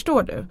datorn,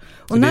 förstår du?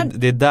 Och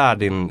det är där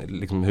din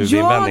huvudinvändning ligger.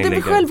 Ja, det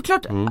är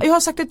självklart. Jag har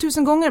sagt det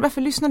 1000 gånger,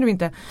 varför lyssnar du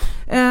inte?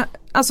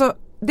 Alltså,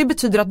 det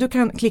betyder att du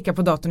kan klicka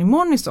på datorn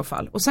imorgon i så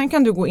fall. Och sen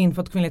kan du gå in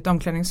på ett kvinnligt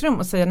omklädningsrum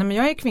och säga, nej men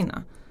jag är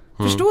kvinna.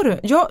 Förstår du?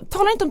 Jag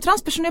talar inte om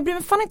transpersoner, jag bryr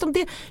mig fan inte om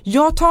det.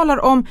 Jag talar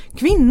om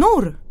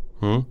kvinnor.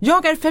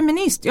 Jag är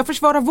feminist. Jag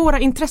försvarar våra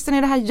intressen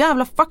i det här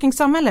jävla fucking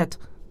samhället.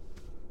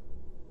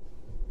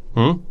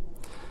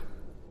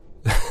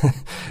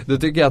 Då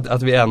tycker jag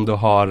att vi ändå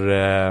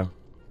har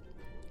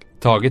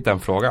tagit den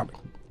frågan.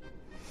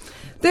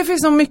 Det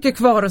finns nog mycket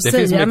kvar att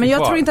säga, men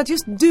jag tror inte att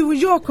just du och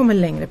jag kommer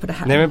längre på det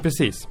här. Nej, men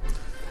precis.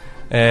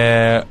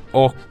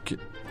 Och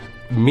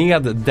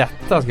med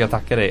detta ska jag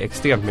tacka dig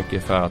extremt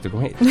mycket för att du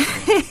kom hit.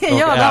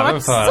 Ja, det har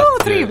varit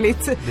så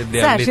trevligt.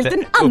 Särskilt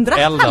den andra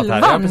halvan.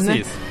 Här. Ja,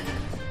 precis.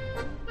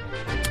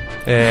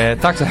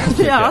 Tack så hemskt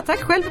mycket. Ja, tack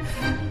själv.